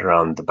get right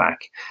around the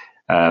back,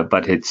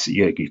 but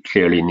you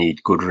clearly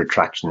need good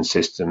retraction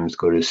systems,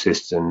 good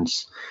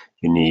assistance.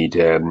 You need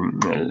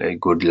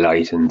good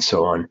light and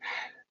so on.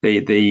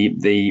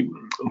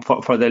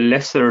 For the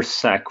lesser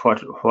sac,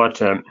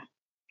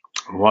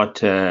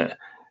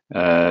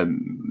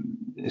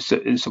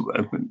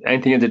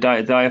 anything in the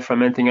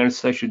diaphragm? Anything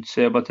else I should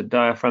say about the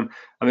diaphragm?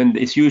 I mean,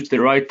 it's used. The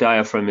right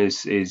diaphragm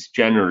is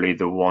generally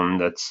the one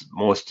that's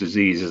most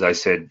disease, as I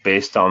said,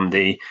 based on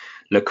the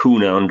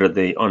lacuna under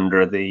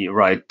the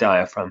right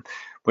diaphragm.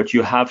 But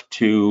you have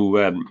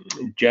to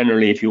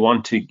generally, if you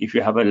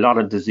have a lot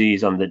of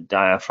disease on the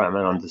diaphragm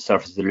and on the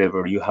surface of the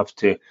liver, you have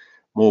to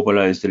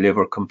mobilize the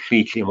liver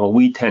completely. And what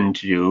we tend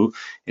to do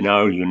in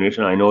our unit,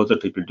 and I know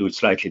that people do it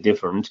slightly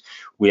different,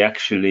 we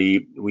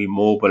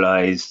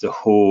mobilize the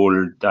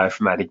whole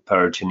diaphragmatic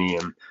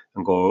peritoneum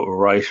and go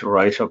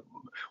right up.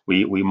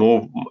 We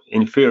move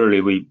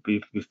inferiorly.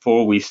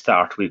 Before we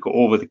start, we go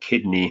over the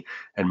kidney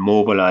and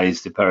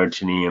mobilize the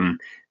peritoneum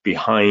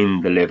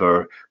behind the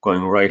liver,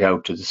 going right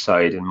out to the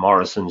side in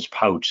Morrison's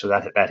pouch. So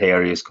that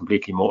area is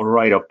completely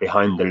right up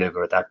behind the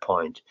liver at that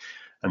point.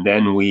 And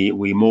then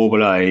we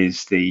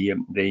mobilize the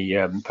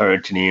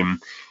peritoneum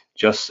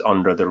just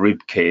under the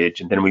rib cage,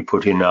 and then we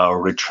put in our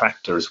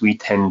retractors. We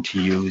tend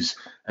to use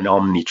an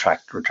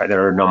omnitract.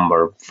 There are a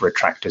number of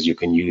retractors you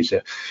can use.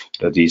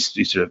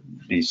 These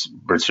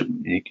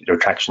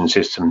retraction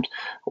systems.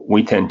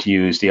 We tend to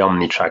use the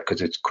omnitract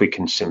because it's quick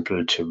and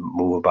simple to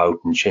move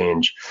about and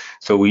change.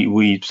 So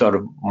we sort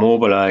of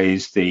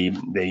mobilize the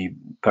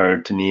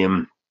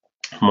peritoneum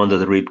from under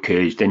the rib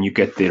cage. Then you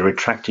get the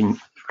retraction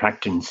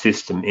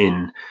system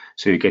in,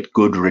 so you get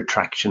good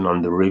retraction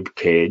on the rib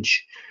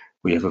cage.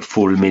 We have a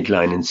full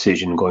midline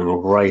incision going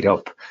right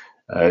up,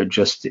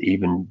 just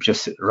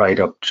right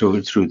up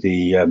through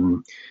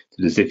the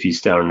Ziffy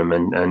sternum,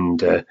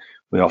 and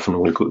we often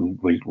will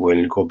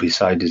go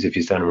beside the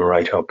Ziffy sternum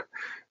right up,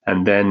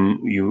 and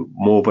then you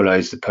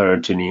mobilize the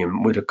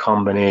peritoneum with a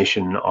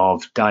combination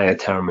of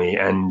diathermy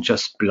and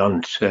just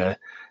blunt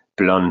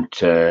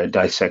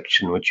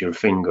dissection with your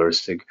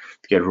fingers to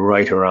get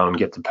right around,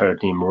 get the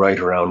peritoneum right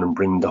around, and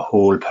bring the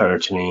whole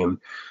peritoneum,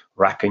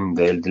 wrapping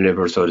the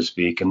liver, so to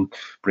speak, and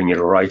bring it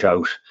right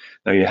out.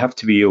 Now you have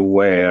to be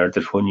aware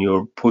that when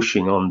you're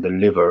pushing on the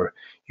liver,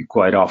 you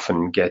quite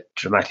often get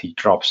dramatic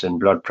drops in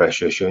blood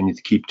pressure. So you need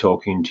to keep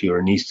talking to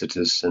your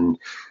anaesthetist and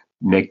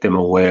make them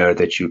aware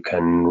that you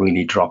can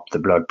really drop the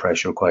blood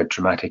pressure quite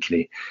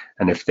dramatically.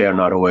 And if they're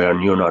not aware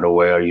and you're not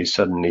aware, you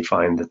suddenly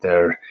find that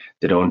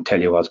they don't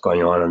tell you what's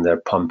going on, and they're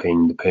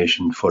pumping the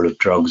patient full of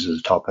drugs at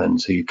the top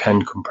end. So you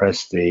can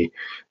compress the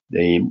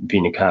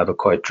vena cava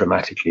quite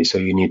dramatically. So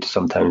you need to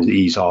sometimes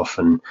ease off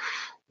and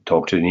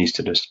talk to the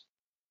anaesthetist.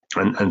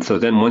 And so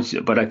then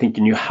but I think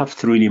you have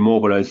to really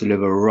mobilize the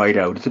liver right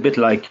out. It's a bit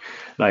like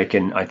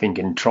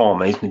in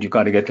trauma, isn't it? You've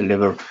got to get the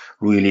liver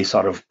really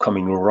sort of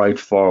coming right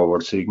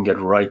forward so you can get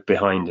right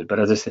behind it.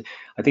 But as I said,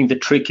 I think the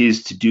trick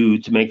is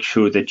to make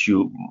sure that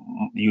you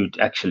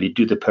actually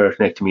do the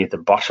peritonectomy at the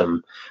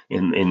bottom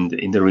in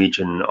the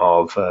region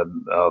of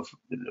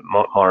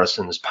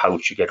Morrison's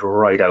pouch. You get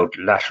right out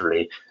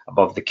laterally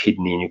above the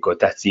kidney, and you go,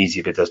 that's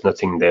easy, but there's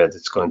nothing there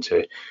that's going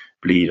to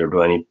bleed or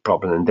do any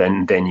problem,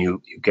 and then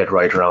you get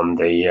right around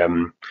they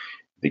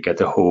get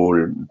the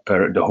whole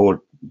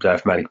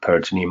diaphragmatic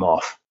peritoneum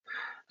off,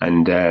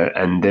 and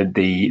then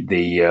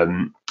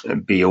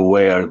be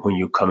aware when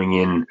you're coming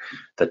in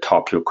the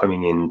top, you're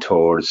coming in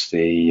towards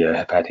the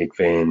hepatic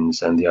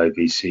veins and the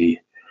IVC,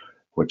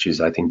 which is,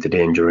 I think, the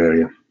danger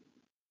area.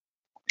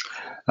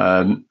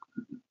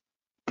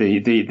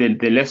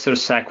 The lesser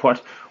sac,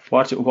 what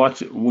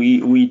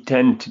we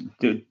tend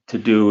to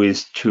do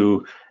is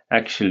to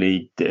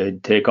actually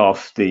take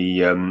off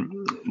the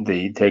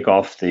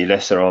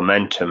lesser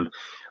omentum.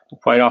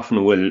 Quite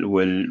often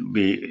will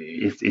be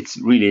it's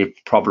really a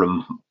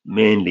problem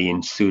mainly in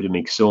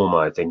pseudomyxoma,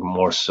 I think,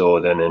 more so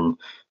than in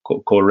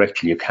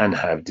colorectal. You can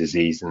have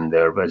disease in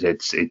there, but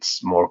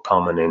it's more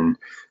common in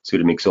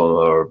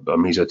pseudomyxoma or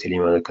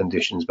mesothelioma other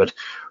conditions. But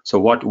so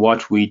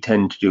what we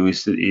tend to do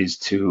is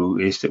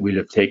that we'll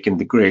have taken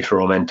the greater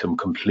omentum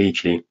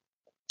completely.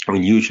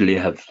 We'll usually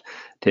have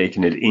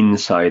taken it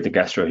inside the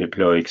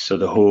gastroheploic, so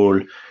the whole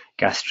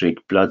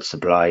gastric blood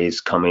supply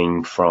is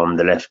coming from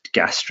the left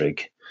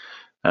gastric,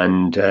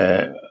 and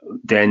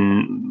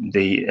then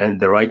the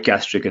right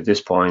gastric at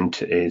this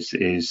point is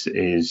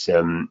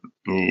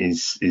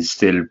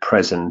still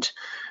present.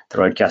 The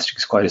right gastric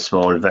is quite a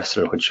small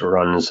vessel which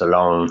runs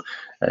along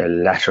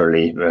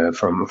laterally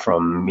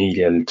from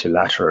medial to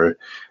lateral,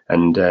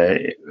 and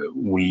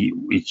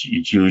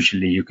it's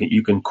usually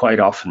you can quite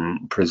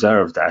often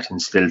preserve that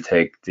and still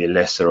take the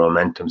lesser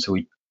omentum. So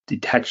we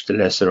detach the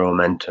lesser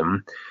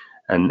omentum,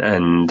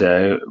 and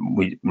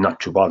we not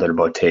too bothered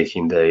about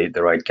taking the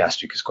right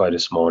gastric. Is quite a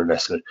small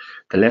vessel.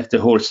 The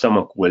whole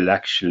stomach will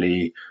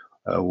actually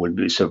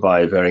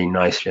survive very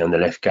nicely on the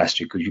left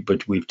gastric,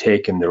 but we've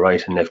taken the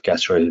right and left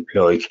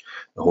gastroheploic.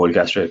 The whole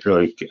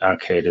gastroheploic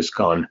arcade is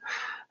gone.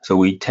 So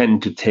we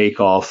tend to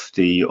take off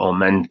the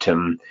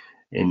omentum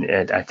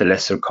at the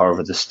lesser curve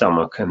of the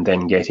stomach, and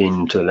then get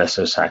into the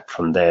lesser sac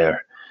from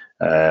there.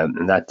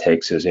 And that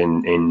takes us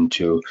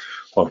into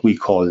what we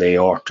call the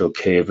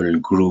aortocaval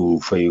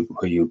groove,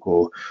 where you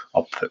go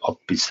up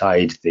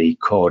beside the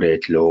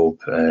caudate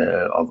lobe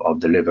of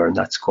the liver, and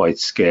that's quite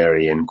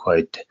scary and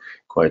quite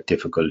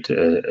difficult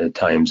at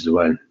times as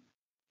well.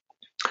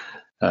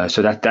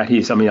 So that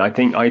is, I mean, I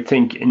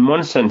think in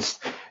one sense,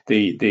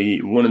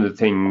 the one of the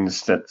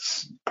things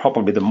that's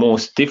probably the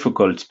most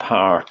difficult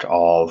part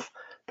of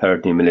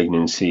peritoneal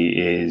malignancy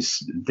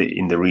is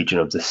in the region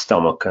of the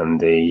stomach and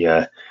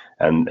the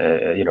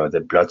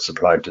blood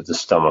supply to the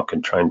stomach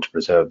and trying to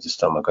preserve the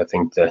stomach. I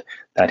think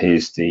that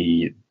is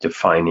the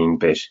defining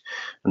bit,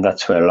 and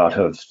that's where a lot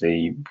of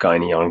the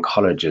gynae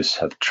oncologists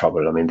have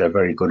trouble. I mean, they're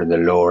very good in the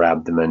lower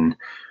abdomen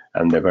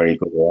and they're very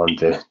good on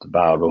the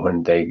bowel, but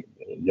when the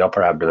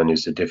upper abdomen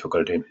is the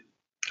difficulty.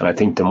 And I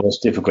think the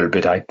most difficult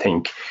bit, I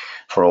think,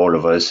 for all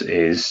of us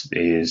is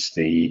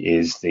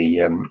the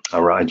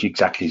around,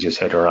 exactly as you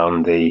said,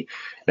 around the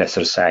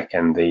lesser sac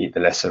and the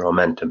lesser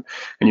omentum.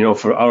 And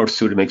for our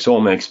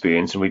pseudomyxoma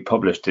experience, and we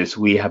published this,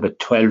 we have a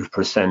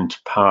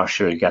 12%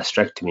 partial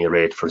gastrectomy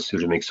rate for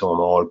pseudomyxoma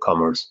all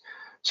comers.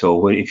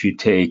 So if you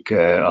take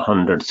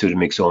 100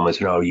 pseudomyxomas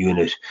in our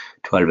unit,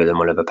 12 of them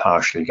will have a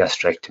partial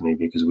gastrectomy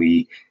because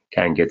we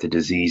can't get the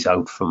disease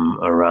out from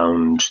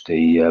around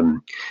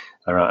the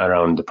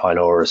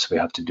pylorus. We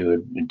have to do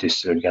a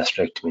distal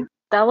gastrectomy.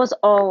 That was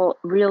all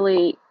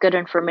really good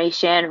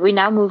information. We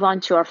now move on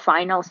to our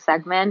final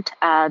segment.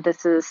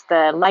 This is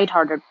the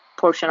lighthearted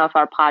portion of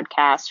our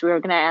podcast. We're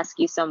going to ask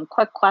you some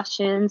quick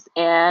questions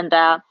and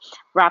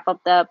wrap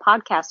up the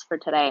podcast for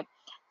today.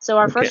 So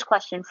our first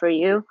question for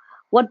you,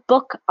 what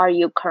book are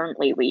you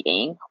currently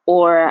reading?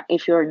 Or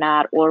if you're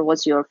not, or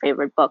what's your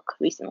favorite book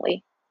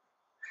recently?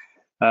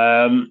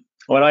 Well,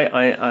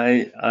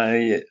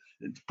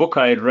 the book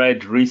I had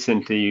read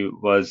recently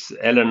was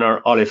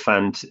Eleanor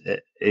Oliphant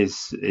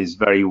is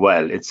very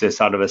well. It's a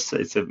sort of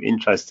it's an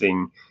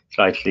interesting,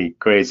 slightly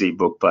crazy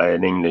book by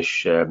an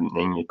English,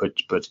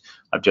 but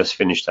I've just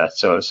finished that.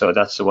 So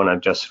that's the one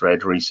I've just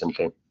read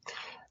recently.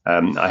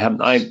 I've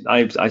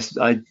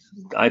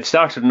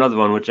started another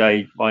one which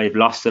I've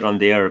lost it on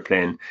the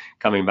airplane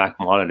coming back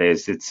from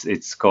holidays.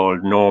 It's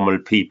called Normal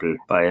People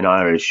by an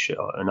Irish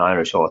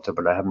author,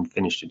 but I haven't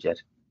finished it yet.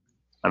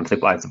 I have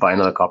to buy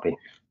another copy.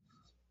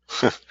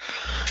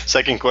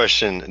 Second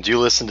question, do you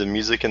listen to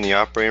music in the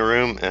operating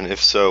room? And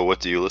if so, what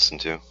do you listen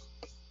to?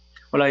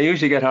 Well, I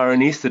usually get our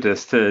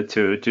anaesthetist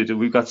to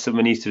we've got some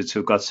anesthetists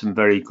who've got some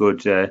very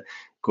good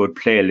good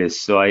playlists.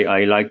 So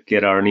I like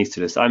get our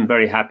anesthetists. I'm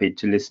very happy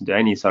to listen to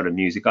any sort of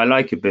music. I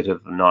like a bit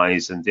of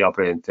noise in the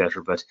operating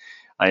theatre, but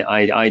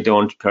I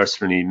don't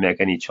personally make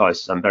any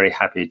choices. I'm very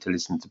happy to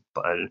listen to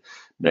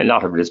a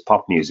lot of it is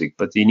pop music,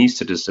 but the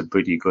anesthetists are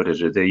pretty good at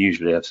it. They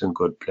usually have some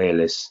good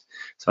playlists.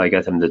 So I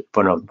get them to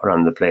put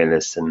on the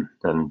playlist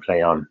and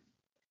play on.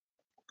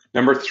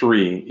 Number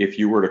 3, if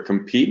you were to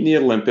compete in the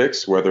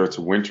Olympics, whether it's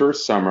winter or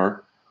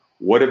summer,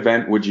 what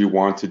event would you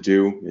want to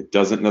do? It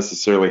doesn't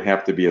necessarily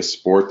have to be a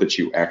sport that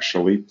you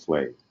actually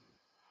play.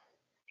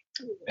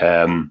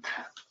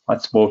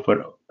 What sport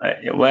would?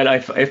 Well,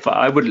 if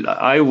I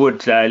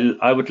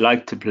would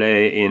like to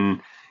play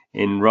in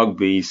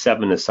rugby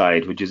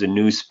 7-a-side, which is a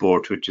new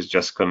sport which has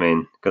just come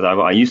in. Because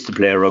I used to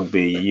play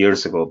rugby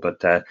years ago,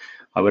 but I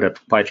would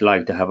have quite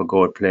liked to have a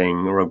go at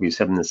playing rugby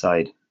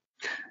 7-a-side.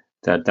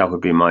 That would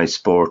be my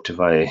sport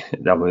if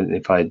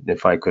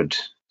I could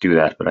do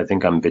that. But I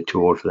think I'm a bit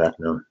too old for that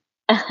now.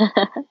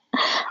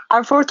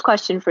 Our fourth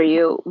question for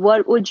you: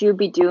 what would you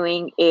be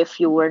doing if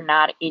you were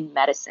not in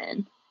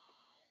medicine?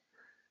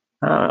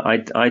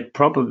 I'd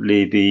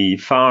probably be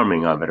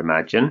farming, I would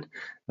imagine.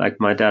 Like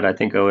my dad, I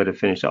think I would have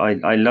finished.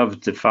 I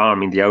loved the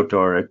farming, the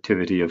outdoor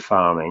activity of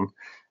farming.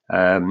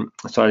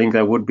 So I think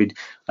that would be.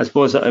 I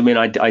suppose. I mean,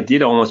 I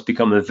did almost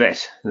become a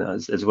vet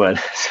as well.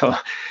 So,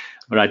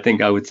 but I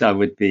think I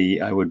would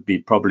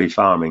be probably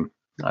farming.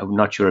 I'm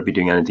not sure I'd be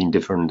doing anything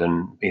different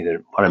than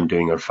either what I'm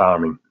doing or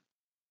farming.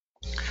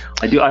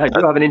 I do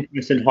have an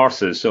interest in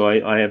horses, so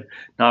I have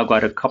now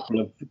got a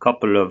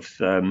couple of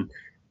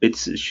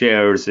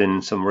shares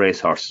in some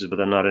race horses, but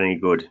they're not any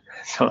good.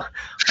 So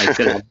I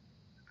still have a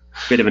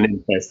bit of an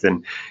interest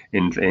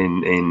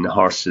in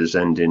horses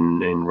and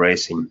in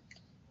racing.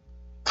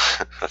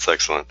 That's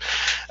excellent.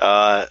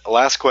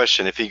 Last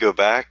question: if you go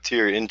back to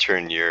your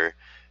intern year,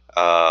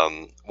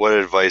 what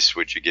advice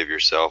would you give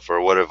yourself,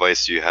 or what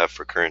advice do you have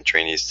for current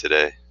trainees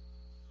today?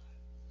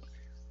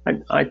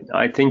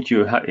 I think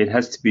it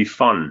has to be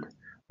fun,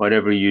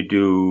 whatever you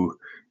do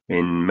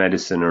in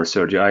medicine or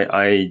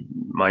surgery.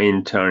 My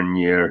intern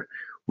year,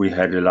 we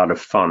had a lot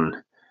of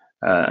fun,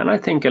 and I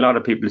think a lot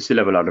of people still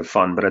have a lot of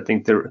fun. But I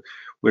think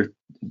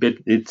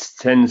it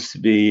tends to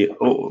be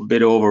a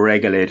bit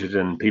overregulated,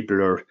 and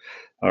people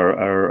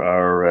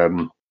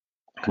are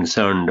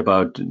concerned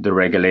about the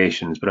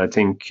regulations. But I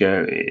think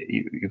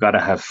you got to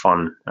have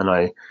fun, and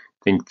I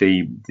think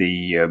the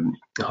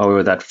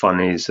however that fun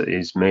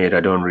is made,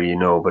 I don't really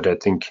know, but I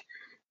think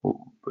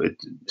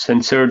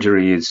since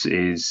surgery is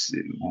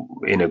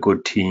in a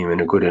good team,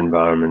 in a good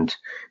environment,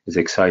 is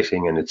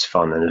exciting and it's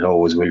fun, and it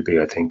always will be,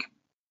 I think.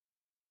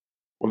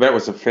 Well, that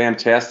was a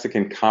fantastic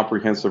and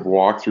comprehensive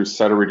walk through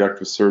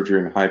cytoreductive surgery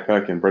and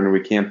HIPEC. And Brendan,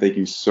 we can't thank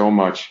you so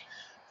much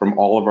from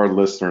all of our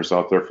listeners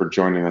out there for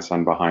joining us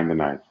on Behind the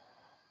Knife.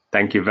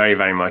 Thank you very,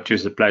 very much. It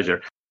was a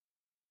pleasure.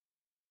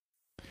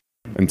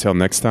 Until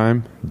next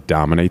time,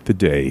 dominate the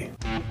day.